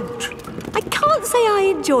boat. I can't say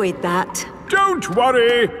I enjoyed that. Don't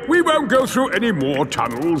worry, we won't go through any more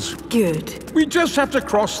tunnels. Good. We just have to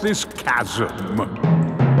cross this chasm.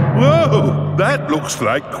 Whoa, that looks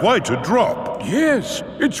like quite a drop. Yes,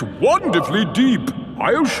 it's wonderfully deep.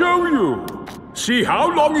 I'll show you. See how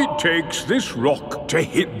long it takes this rock to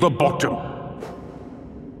hit the bottom.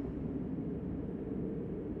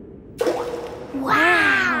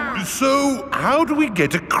 Wow. So, how do we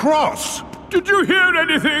get across? Did you hear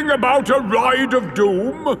anything about a Ride of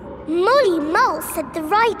Doom? Molly Mole said the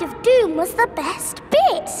Ride of Doom was the best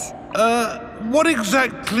bit. What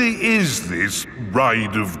exactly is this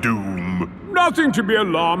Ride of Doom? Nothing to be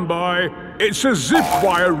alarmed by. It's a zip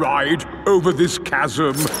wire ride over this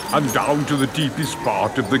chasm and down to the deepest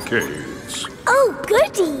part of the caves. Oh,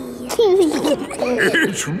 goody.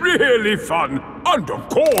 It's really fun and, of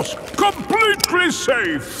course, completely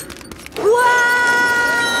safe.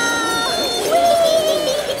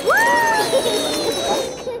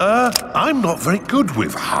 I'm not very good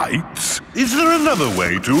with heights. Is there another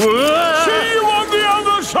way to... See you on the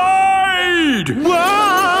other side!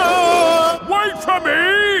 Wait for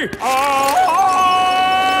me!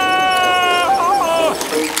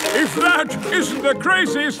 If that isn't the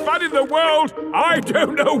craziest fun in the world, I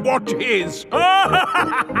don't know what is. It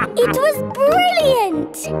was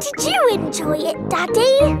brilliant. Did you enjoy it,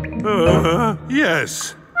 Daddy?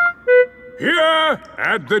 Yes. Here,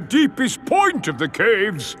 at the deepest point of the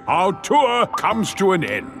caves, our tour comes to an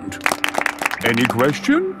end. Any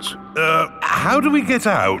questions? How do we get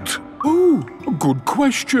out? Oh, a good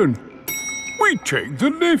question. We take the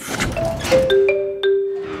lift.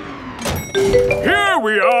 Here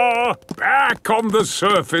we are, back on the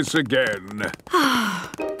surface again.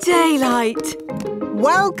 Daylight.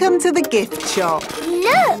 Welcome to the gift shop.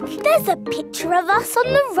 Look, there's a picture of us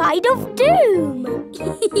on the Ride of Doom.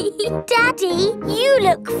 Daddy, you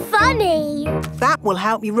look funny. That will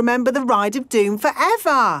help you remember the Ride of Doom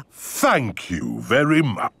forever. Thank you very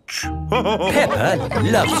much. Peppa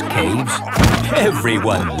loves caves.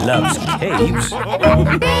 Everyone loves caves.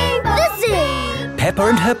 The zoo. Peppa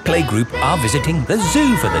and her playgroup are visiting the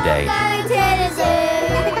zoo for the day. Going to the zoo.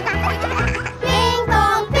 Bing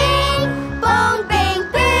bong bing, bong bing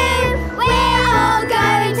boom. We're all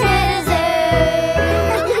going to the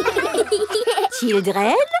zoo.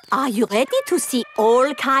 Children, are you ready to see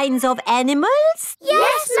all kinds of animals?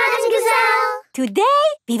 Yes, Madam Gazelle. Today,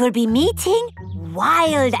 we will be meeting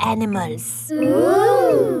wild animals.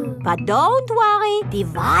 Ooh. But don't worry, the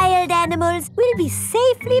wild animals will be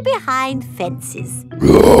safely behind fences. A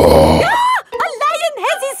lion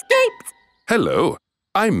has escaped! Hello,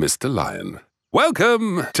 I'm Mr. Lion.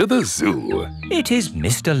 Welcome to the zoo. It is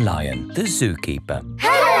Mr. Lion, the zookeeper.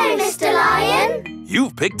 Hello, Mr. Lion.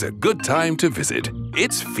 You've picked a good time to visit.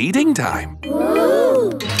 It's feeding time.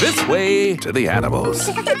 Ooh. This way to the animals.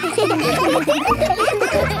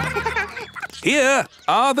 Here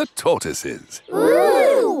are the tortoises.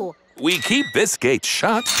 Ooh. We keep this gate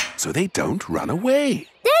shut so they don't run away.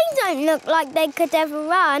 They don't look like they could ever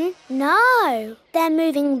run. No, they're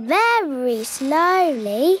moving very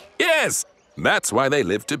slowly. Yes, that's why they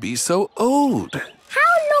live to be so old.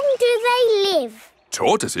 How long do they live?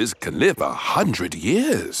 Tortoises can live 100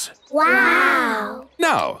 years. Wow.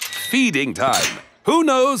 Now, feeding time. Who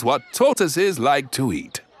knows what tortoises like to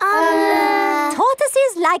eat?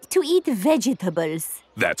 Tortoises like to eat vegetables.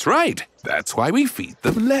 That's right. That's why we feed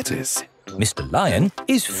them lettuce. Mr. Lion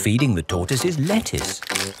is feeding the tortoises lettuce.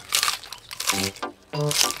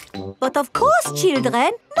 But of course,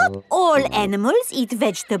 children, not all animals eat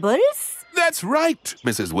vegetables. That's right,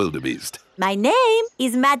 Mrs. Wildebeest. My name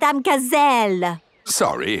is Madame Gazelle.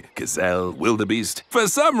 Sorry, Gazelle, Wildebeest. For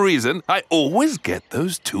some reason, I always get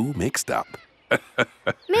those two mixed up.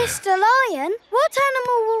 Mr. Lion, what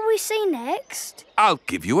animal will we see next? I'll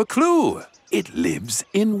give you a clue. It lives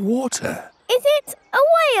in water. Is it a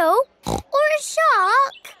whale or a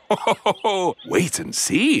shark? Wait and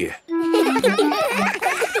see.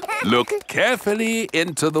 Look carefully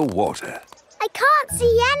into the water. I can't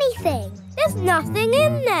see anything. There's nothing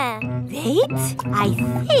in there. Wait, I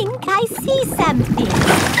think I see something.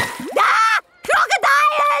 Ah!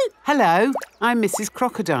 Crocodile! Hello, I'm Mrs.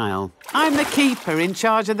 Crocodile. I'm the keeper in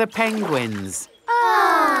charge of the penguins.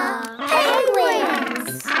 Ah,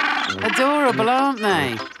 penguins! Adorable, aren't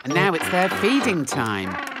they? And now it's their feeding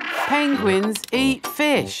time. Penguins eat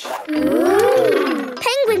fish. Ooh.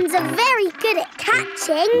 Penguins are very good at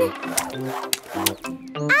catching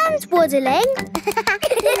and waddling.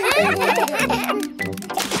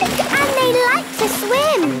 And they like to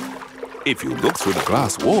swim. If you look through the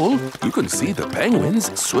glass wall, you can see the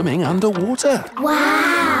penguins swimming underwater.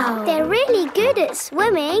 Wow! They're really good at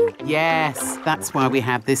swimming. Yes, that's why we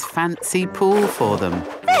have this fancy pool for them.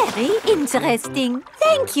 Very interesting.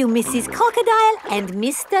 Thank you, Mrs. Crocodile and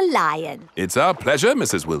Mr. Lion. It's our pleasure,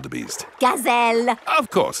 Mrs. Wildebeest. Gazelle.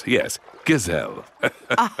 Of course, yes, Gazelle.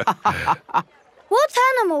 What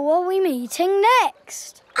animal are we meeting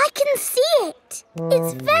next? I can see it.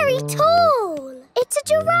 It's very tall. It's a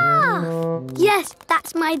giraffe. Yes,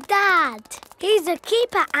 that's my dad. He's a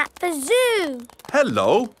keeper at the zoo.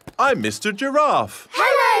 Hello, I'm Mr. Giraffe.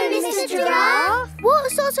 Hello, Mr. Giraffe.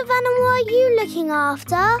 What sort of animal are you looking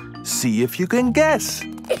after? See if you can guess.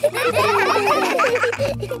 Look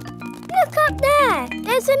up there.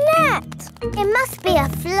 There's a net. It must be a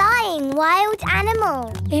flying wild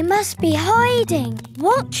animal. It must be hiding,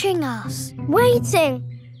 watching us, waiting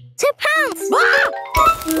to pounce.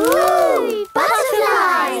 Ooh,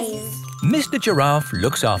 butterflies! Mr. Giraffe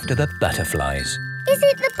looks after the butterflies. Is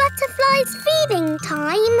it the butterflies' feeding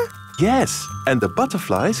time? Yes, and the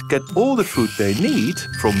butterflies get all the food they need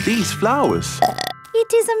from these flowers.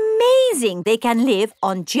 It is amazing they can live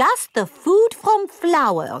on just the food from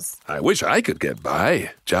flowers. I wish I could get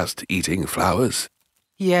by just eating flowers.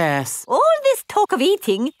 Yes. All this talk of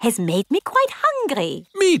eating has made me quite hungry.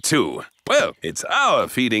 Me too. Well, it's our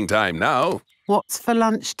feeding time now. What's for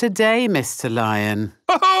lunch today, Mr. Lion?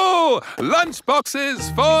 Oh, lunch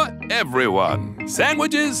boxes for everyone.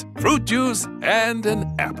 Sandwiches, fruit juice, and an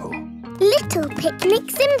apple. Little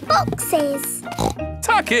picnics in boxes.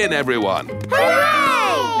 Tuck in, everyone.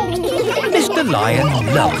 Hooray! Mr. Lion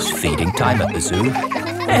loves feeding time at the zoo.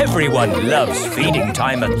 Everyone loves feeding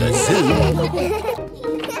time at the zoo.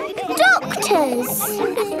 Doctors!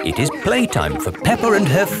 It is playtime for Peppa and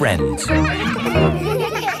her friends.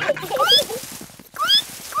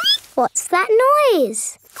 What's that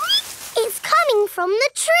noise? It's coming from the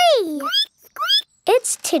tree.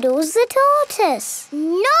 It's Tiddles the tortoise.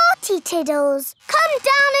 Naughty Tiddles! Come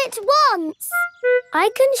down at once! I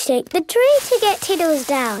can shake the tree to get Tiddles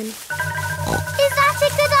down. Is that a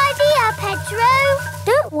good idea, Pedro?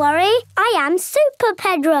 Don't worry, I am Super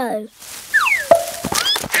Pedro.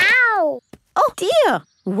 Ow! Oh dear,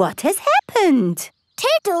 what has happened?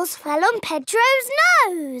 Tiddles fell on Pedro's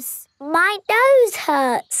nose. My nose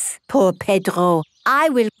hurts. Poor Pedro. I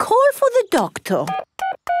will call for the doctor.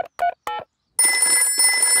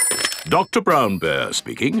 Dr. Brown Bear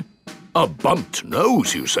speaking. A bumped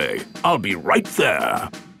nose, you say? I'll be right there.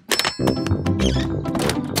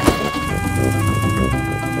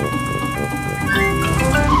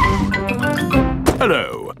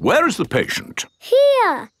 Hello, where is the patient?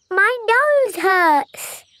 Here, my nose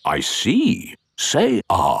hurts. I see. Say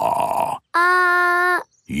ah.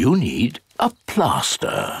 You need a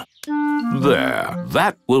plaster. There,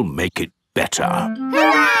 that will make it better.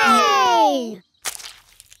 Hooray!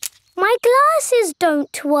 My glasses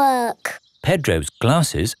don't work. Pedro's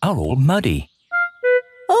glasses are all muddy.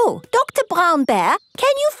 Oh, Dr. Brown Bear,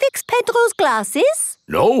 can you fix Pedro's glasses?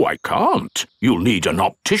 No, I can't. You'll need an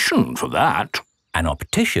optician for that. An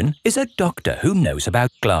optician is a doctor who knows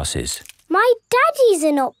about glasses. My daddy's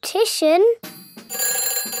an optician.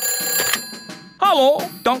 Hello,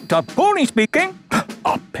 Dr. Pony speaking.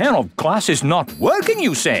 A pair of glasses not working,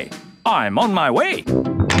 you say? I'm on my way.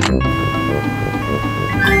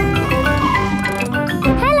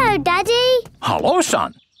 Hello, Daddy. Hello,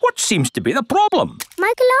 son. What seems to be the problem?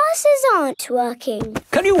 My glasses aren't working.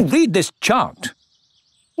 Can you read this chart?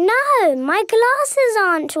 No, my glasses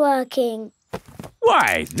aren't working.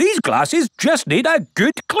 Why, these glasses just need a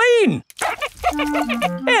good clean.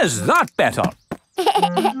 Is that better?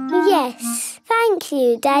 Yes, thank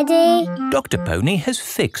you, Daddy. Dr. Pony has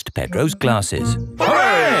fixed Pedro's glasses.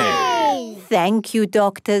 Hooray! Thank you,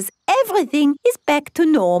 doctors. Everything is back to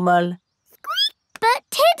normal. But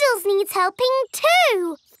Tiddles needs helping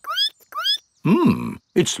too.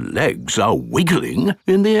 Its legs are wiggling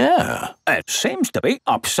in the air. It seems to be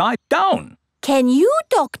upside down. Can you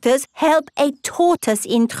doctors help a tortoise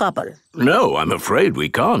in trouble? No, I'm afraid we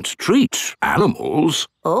can't treat animals.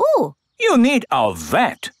 Oh. You need a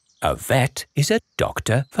vet. A vet is a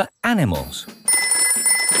doctor for animals.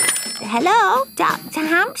 Hello, Dr.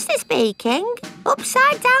 Hamster speaking.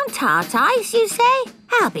 Upside down tortoise, you say?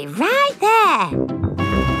 I'll be right there.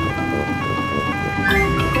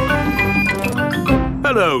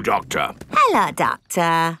 Hello, Doctor. Hello,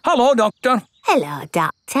 Doctor. Hello, Doctor. Hello,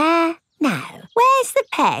 Doctor. Now, where's the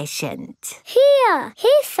patient? Here,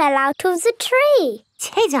 he fell out of the tree.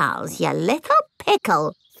 Tiddles, you little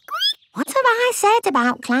pickle. What have I said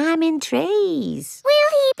about climbing trees? Will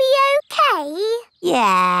he be okay?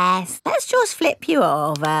 Yes, let's just flip you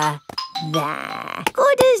over. There,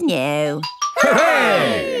 good as new.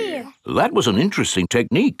 Hooray! That was an interesting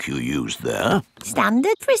technique you used there.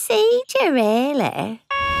 Standard procedure, really.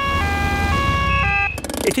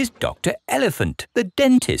 It is Dr. Elephant, the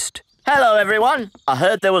dentist. Hello, everyone. I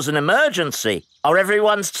heard there was an emergency. Are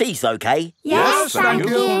everyone's teeth okay? Yes, thank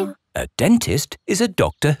you. A dentist is a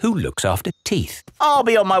doctor who looks after teeth. I'll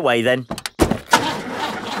be on my way then.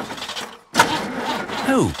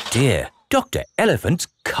 Oh dear, Dr. Elephant's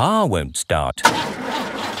car won't start.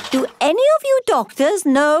 Do any of you doctors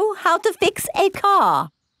know how to fix a car?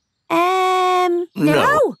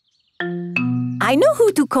 No. I know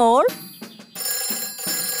who to call.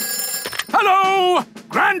 Hello!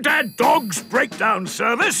 Grandad Dog's breakdown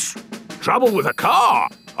service. Trouble with a car.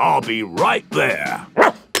 I'll be right there.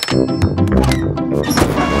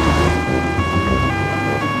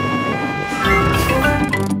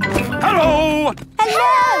 Hello!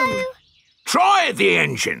 Hello! Try the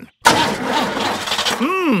engine.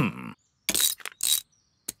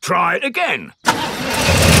 Try it again.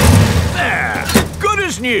 There! Good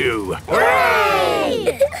as new.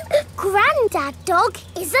 Hooray! Grandad Dog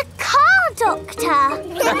is a car doctor.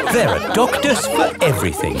 There are doctors for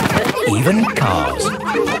everything, even cars.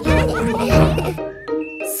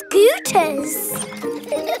 Scooters.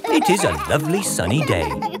 It is a lovely sunny day.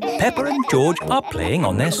 Peppa and George are playing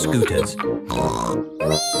on their scooters. Oh.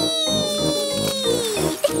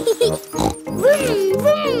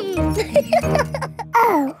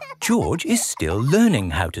 George is still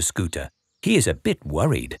learning how to scooter. He is a bit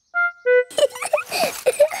worried.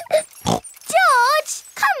 George,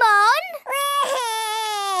 come on.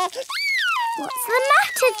 What's the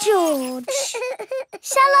matter, George?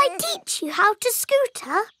 Shall I teach you how to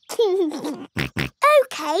scooter?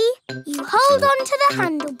 OK, you hold on to the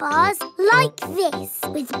handlebars like this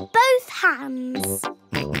with both hands.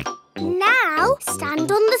 Now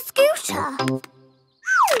stand on the scooter.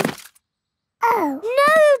 Oh.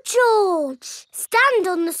 No, George. Stand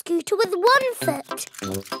on the scooter with one foot.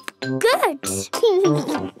 Good.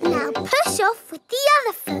 Now push off with the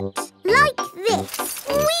other foot, like this.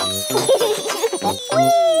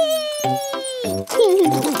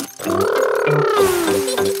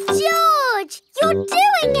 George,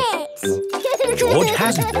 it. George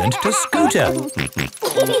has learned to scooter.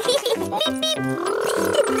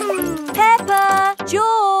 Peppa!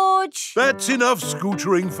 George! That's enough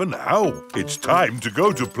scootering for now. It's time to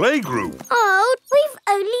go to playgroup. Oh, we've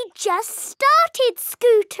only just started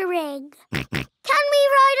scootering. Can we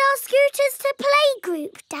ride our scooters to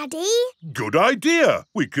playgroup, Daddy? Good idea.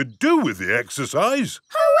 We could do with the exercise.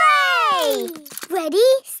 Hooray! Ready,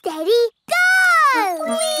 steady,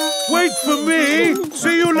 go! Wait for me.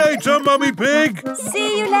 See you later, Mummy Pig.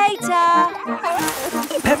 See you later.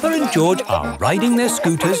 Peppa and George are riding their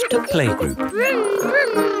scooters to playgroup.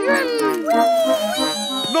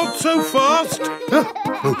 Not so fast. Come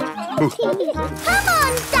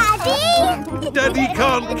on, Daddy! Daddy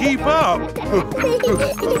can't keep up.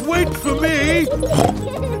 Wait for me.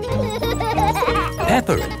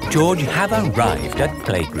 Peppa and George have arrived at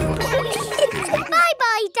playgroup.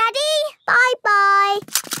 Bye-bye, Daddy. Bye-bye.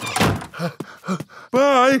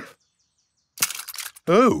 Bye.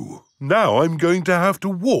 Oh, now I'm going to have to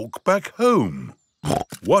walk back home.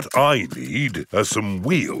 What I need are some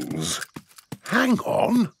wheels. Hang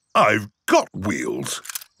on, I've got wheels.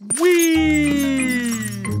 Whee!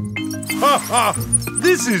 Ha ha!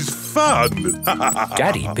 This is fun!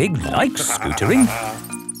 Daddy Pig likes scootering.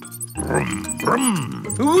 Brum, brum.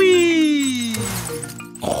 Whee!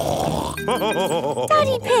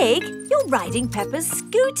 Daddy Pig, you're riding Peppa's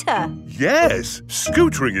scooter. Yes,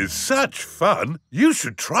 scootering is such fun. You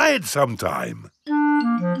should try it sometime.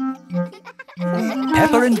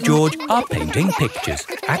 Peppa and George are painting pictures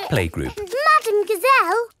at playgroup. Madam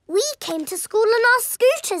Gazelle, we came to school on our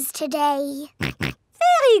scooters today.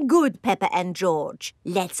 Very good, Peppa and George.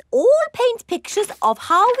 Let's all paint pictures of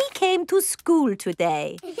how we came to school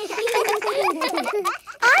today.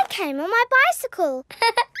 I came on my bicycle.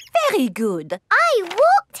 Very good. I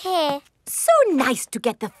walked here. So nice to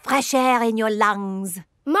get the fresh air in your lungs.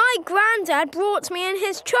 My granddad brought me in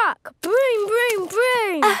his truck. Broom, broom,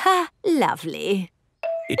 broom. Aha, lovely.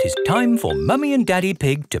 It is time for Mummy and Daddy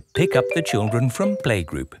Pig to pick up the children from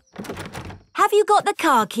playgroup. Have you got the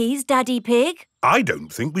car keys, Daddy Pig? I don't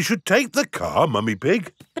think we should take the car, Mummy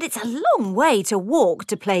Pig. But it's a long way to walk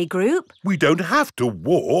to playgroup. We don't have to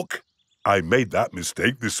walk. I made that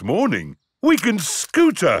mistake this morning. We can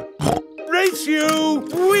scooter. Race you!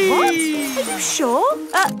 Whee! What? Are you sure?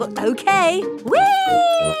 OK. Whee!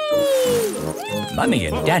 Mummy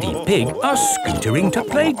and Daddy Pig are scootering to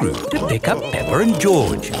playgroup to pick up Peppa and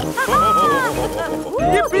George.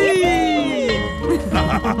 Yippee!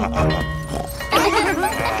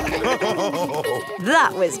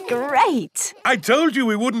 That was great. I told you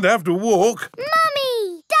we wouldn't have to walk.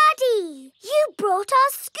 Mummy! Daddy! You brought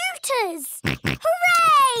our scooters!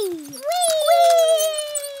 Hooray! Whee!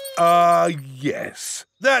 Yes.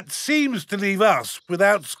 That seems to leave us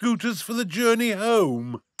without scooters for the journey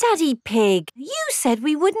home. Daddy Pig, you said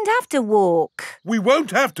we wouldn't have to walk. We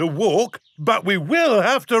won't have to walk, but we will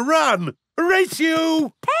have to run. Race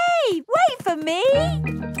you! Hey, wait for me.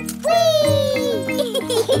 Whee!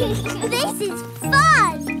 This is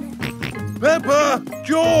fun! Peppa!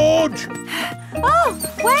 George! Oh,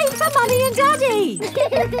 wait for Mummy and Daddy.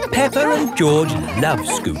 Peppa and George love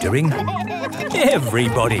scootering.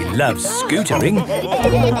 Everybody loves scootering.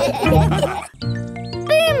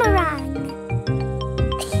 Boomerang!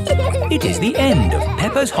 It is the end of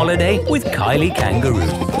Peppa's holiday with Kylie Kangaroo.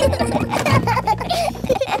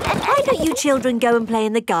 Why don't you children go and play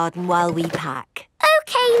in the garden while we pack?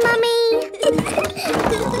 OK, Mummy.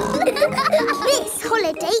 This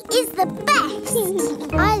holiday is the best.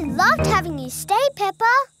 I loved having you stay,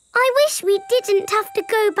 Peppa. I wish we didn't have to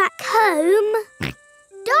go back home.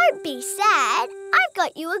 Don't be sad. I've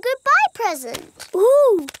got you a goodbye present.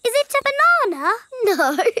 Ooh, is it a banana?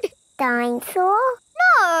 No. Dinosaur?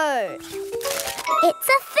 No. It's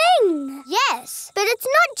a thing. Yes, but it's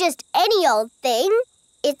not just any old thing.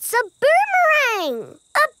 It's a boomerang.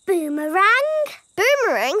 A boomerang?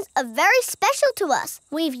 Boomerangs are very special to us.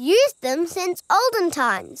 We've used them since olden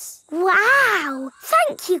times. Wow!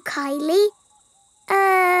 Thank you, Kylie.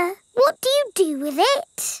 What do you do with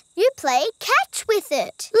it? You play catch with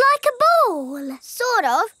it. Like a ball? Sort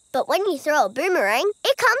of, but when you throw a boomerang,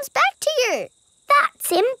 it comes back to you.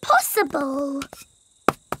 That's impossible.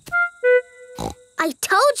 I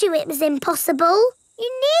told you it was impossible. You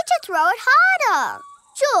need to throw it harder.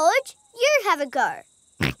 George, you have a go.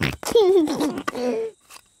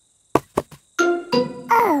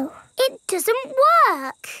 Oh, it doesn't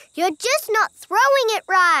work. You're just not throwing it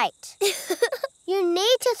right. You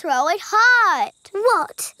need to throw it hard.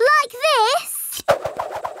 What, like this?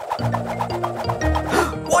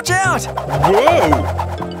 Watch out! Whoa!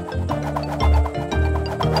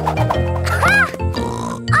 Ha!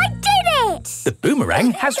 I The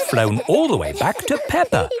boomerang has flown all the way back to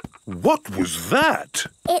Peppa. What was that?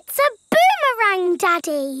 It's a boomerang,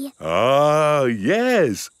 Daddy. Ah,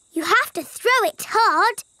 yes. You have to throw it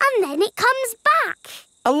hard and then it comes back.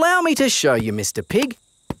 Allow me to show you, Mr. Pig.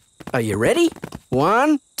 Are you ready?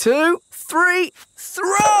 1, 2, 3,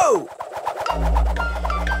 throw!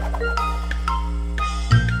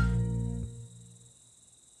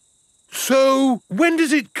 So, when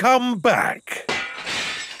does it come back?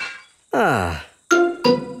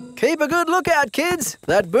 Keep a good lookout, kids.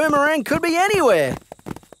 That boomerang could be anywhere.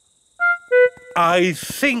 I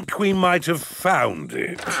think we might have found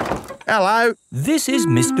it. Hello. This is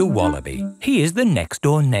Mr. Wallaby. He is the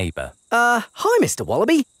next-door neighbour. Hi, Mr.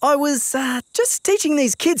 Wallaby. I was, just teaching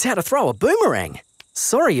these kids how to throw a boomerang.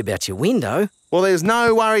 Sorry about your window. Well, there's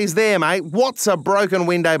no worries there, mate. What's a broken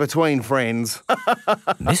window between friends?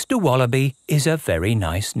 Mr. Wallaby is a very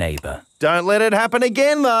nice neighbour. Don't let it happen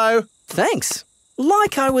again, though. Thanks.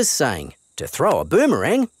 Like I was saying, to throw a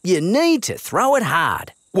boomerang, you need to throw it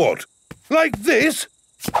hard. What? Like this?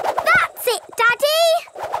 That's it, Daddy.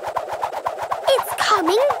 It's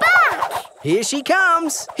coming back. Here she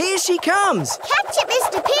comes. Here she comes. Catch it,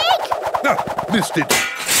 Mr. Pig. Ah, missed it.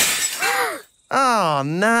 Oh,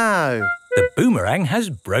 no. The boomerang has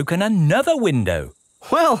broken another window.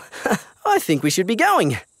 Well, I think we should be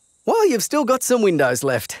going. Well, you've still got some windows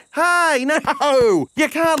left. Hey, no! You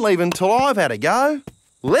can't leave until I've had a go.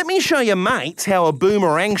 Let me show your mates how a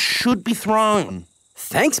boomerang should be thrown.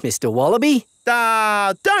 Thanks, Mr. Wallaby.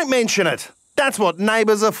 Don't mention it. That's what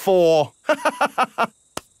neighbours are for.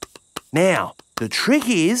 Now, the trick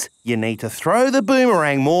is you need to throw the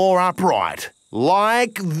boomerang more upright.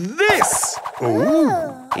 Like this. Ooh.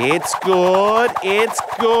 It's good. It's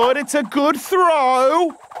good. It's a good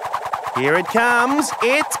throw. Here it comes.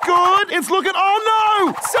 It's good. It's looking... Oh,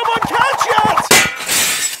 no! Someone catch it!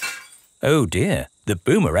 Oh, dear. The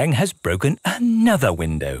boomerang has broken another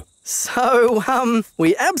window. So,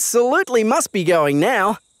 we absolutely must be going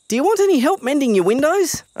now. Do you want any help mending your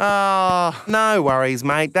windows? No worries,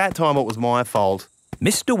 mate. That time it was my fault.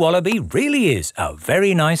 Mr. Wallaby really is a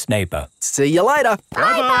very nice neighbour. See you later.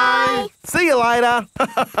 Bye-bye. See you later.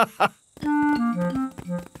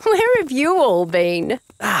 Where have you all been?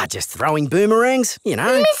 Just throwing boomerangs, you know.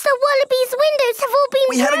 Mr. Wallaby's windows have all been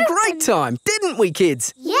We had a great time, didn't we,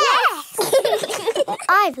 kids? Yes.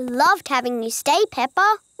 I've loved having you stay,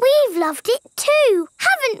 Peppa. We've loved it too,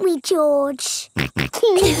 haven't we, George?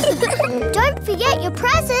 Don't forget your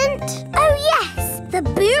present. Oh, yes, the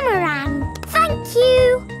boomerang. Thank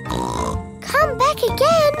you. Come back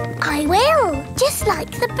again. I will, just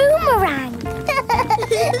like the boomerang.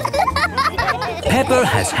 Peppa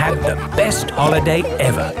has had the best holiday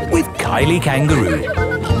ever with Kylie Kangaroo.